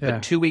moment,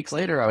 but 2 weeks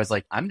later, I was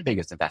like, I'm the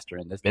biggest investor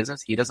in this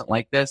business. He doesn't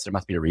like this. There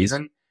must be a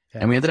reason. Yeah.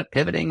 And we ended up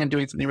pivoting and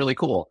doing something really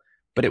cool.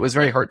 But it was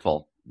very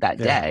hurtful that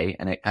day,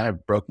 and it kind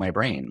of broke my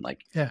brain.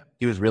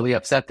 He was really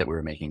upset that we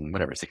were making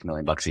 $6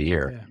 million a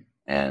year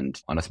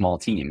and on a small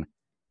team,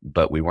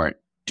 but we weren't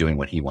doing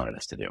what he wanted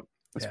us to do.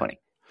 It was funny.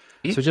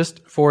 So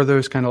just for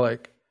those kind of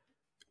like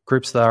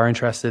groups that are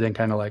interested in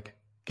kind of like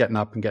getting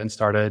up and getting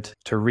started,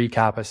 to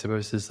recap, I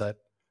suppose, is that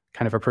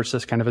kind of approach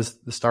this kind of as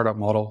the startup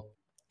model.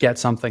 get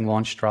something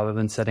launched rather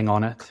than sitting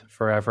on it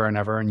forever and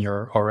ever, and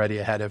you're already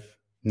ahead of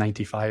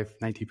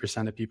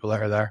 90% of people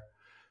that are there.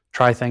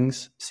 Try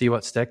things, see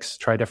what sticks,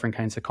 try different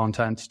kinds of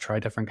content, try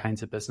different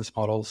kinds of business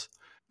models.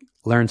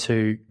 Learn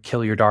to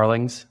kill your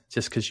darlings.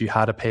 Just because you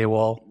had a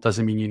paywall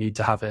doesn't mean you need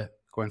to have it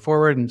going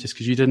forward. And just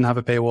because you didn't have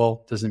a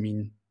paywall doesn't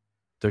mean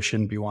there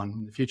shouldn't be one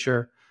in the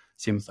future.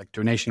 Seems like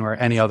donation or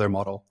any other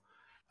model.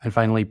 And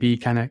finally, be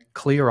kind of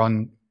clear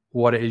on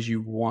what it is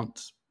you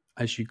want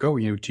as you go.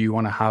 Do you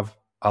want to have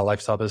a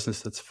lifestyle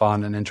business that's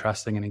fun and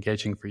interesting and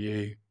engaging for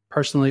you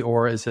personally,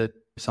 or is it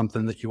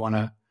something that you want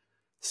to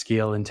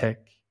scale and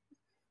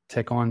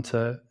take on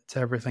to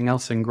everything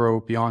else and grow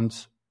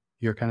beyond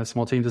your kind of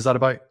small team? Does that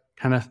about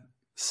kind of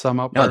sum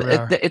up? No,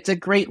 it's a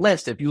great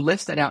list. If you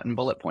list that out in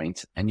bullet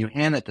points and you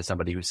hand it to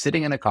somebody who's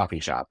sitting in a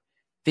coffee shop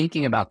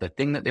thinking about the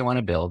thing that they want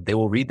to build, they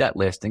will read that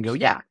list and go,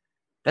 yeah,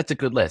 that's a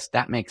good list.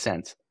 That makes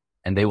sense.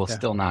 And they will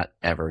still not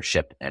ever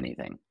ship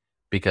anything,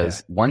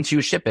 because once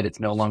you ship it, it's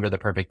no longer the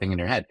perfect thing in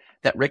your head.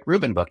 That Rick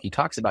Rubin book, he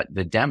talks about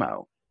the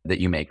demo that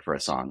you make for a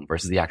song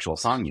versus the actual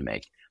song you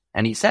make.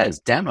 And he says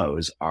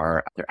demos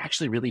they're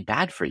actually really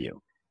bad for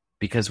you,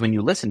 because when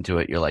you listen to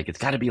it, you're like, it's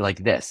got to be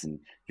like this, and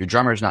your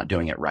drummer's not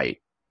doing it right,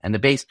 and the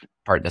bass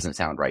part doesn't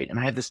sound right. And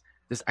I have this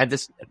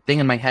thing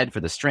in my head for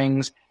the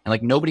strings, and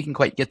like nobody can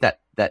quite get that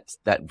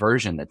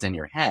version that's in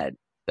your head,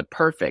 the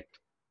perfect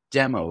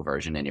demo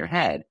version in your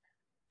head,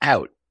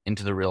 out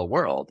into the real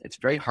world. It's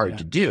very hard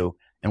to do.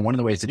 And one of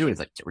the ways to do it is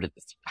like, get rid of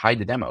this, hide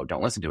the demo,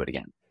 don't listen to it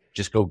again.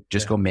 Just go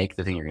make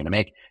the thing you're going to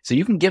make. So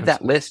you can give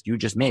that list you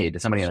just made to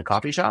somebody in a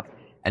coffee shop,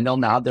 and they'll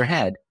nod their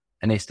head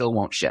and they still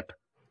won't ship,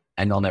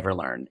 and they'll never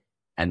learn,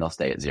 and they'll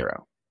stay at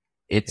zero.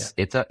 It's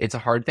a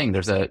hard thing.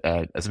 There's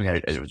something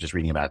I was just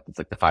reading about. It's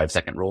like the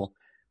 5-second rule,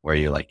 where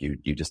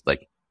you just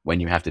like, when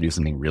you have to do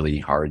something really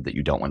hard that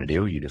you don't want to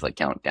do, you just like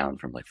count down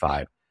from like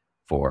 5,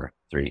 4,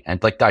 3,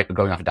 and like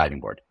going off a diving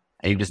board,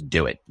 and you just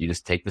do it. You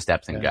just take the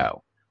steps and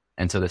go.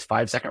 And so this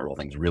 5-second rule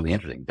thing is really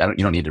interesting. You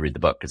don't need to read the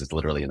book because it's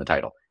literally in the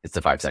title. It's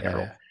the 5-second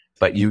rule.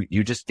 But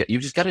you just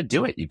got to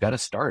do it. You've got to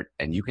start,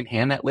 and you can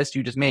hand that list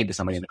you just made to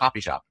somebody in the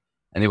coffee shop,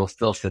 and they will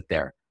still sit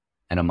there.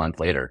 And a month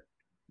later,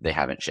 they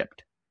haven't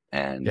shipped.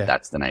 And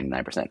that's the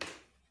 99%.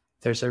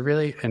 There's a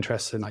really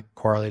interesting like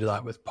corollary to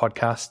that with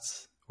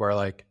podcasts, where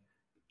like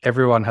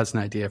everyone has an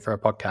idea for a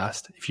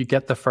podcast. If you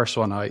get the first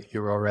one out,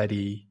 you're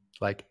already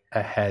like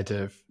ahead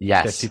of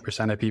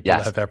 50% of people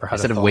that have ever had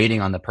Instead of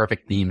waiting on the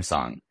perfect theme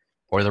song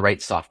or the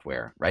right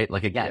software, right?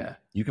 Like again,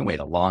 you can wait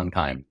a long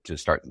time to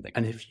start something.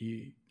 And if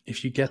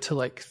you get to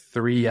like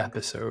 3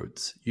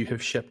 episodes, you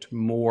have shipped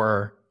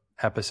more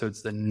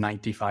episodes than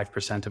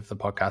 95% of the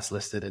podcasts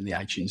listed in the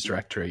iTunes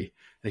directory.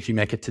 And if you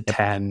make it to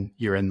 10,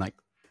 you're in like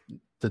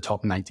the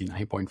top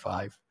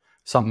 99.5.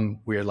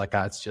 Something weird like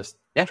that. It's just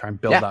try and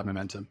build that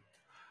momentum.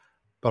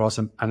 But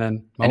awesome. And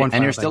then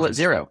and you're still at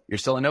zero. You're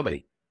still a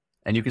nobody.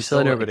 And you can still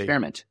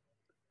experiment.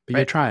 But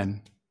you're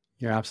trying.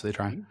 You're absolutely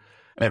trying.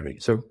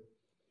 So,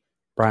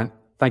 Brian,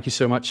 thank you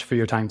so much for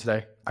your time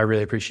today. I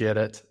really appreciate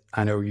it.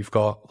 I know you've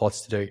got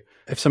lots to do.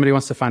 If somebody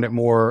wants to find out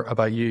more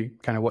about you,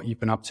 kind of what you've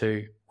been up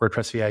to,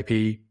 WordPress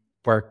VIP,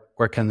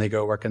 where can they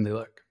go? Where can they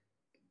look?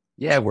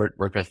 Yeah,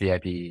 WordPress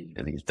VIP,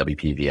 I think it's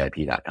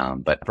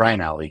WPVIP.com, but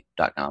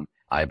BrianAlvey.com.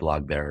 I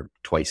blog there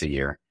twice a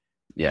year.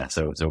 Yeah,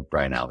 so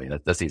Brian Alvey,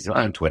 that's easy.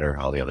 On Twitter,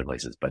 all the other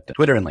places, but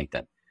Twitter and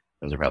LinkedIn,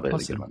 those are probably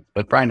the good ones.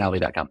 But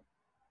BrianAlvey.com.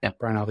 Yeah.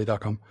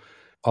 BrianAlvey.com.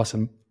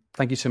 Awesome.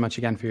 Thank you so much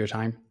again for your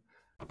time.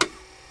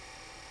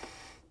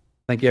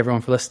 Thank you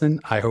everyone for listening.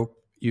 I hope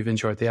you've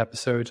enjoyed the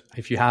episode.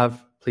 If you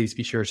have, please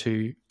be sure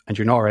to, and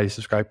you're not already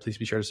subscribed, please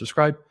be sure to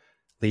subscribe.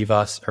 Leave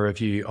us a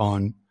review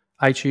on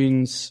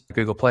iTunes,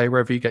 Google Play,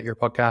 wherever you get your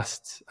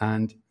podcasts,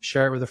 and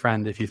share it with a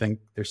friend if you think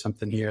there's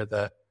something here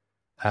that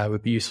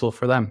would be useful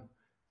for them.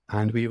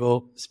 And we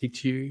will speak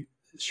to you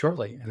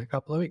shortly in a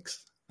couple of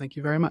weeks. Thank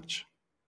you very much.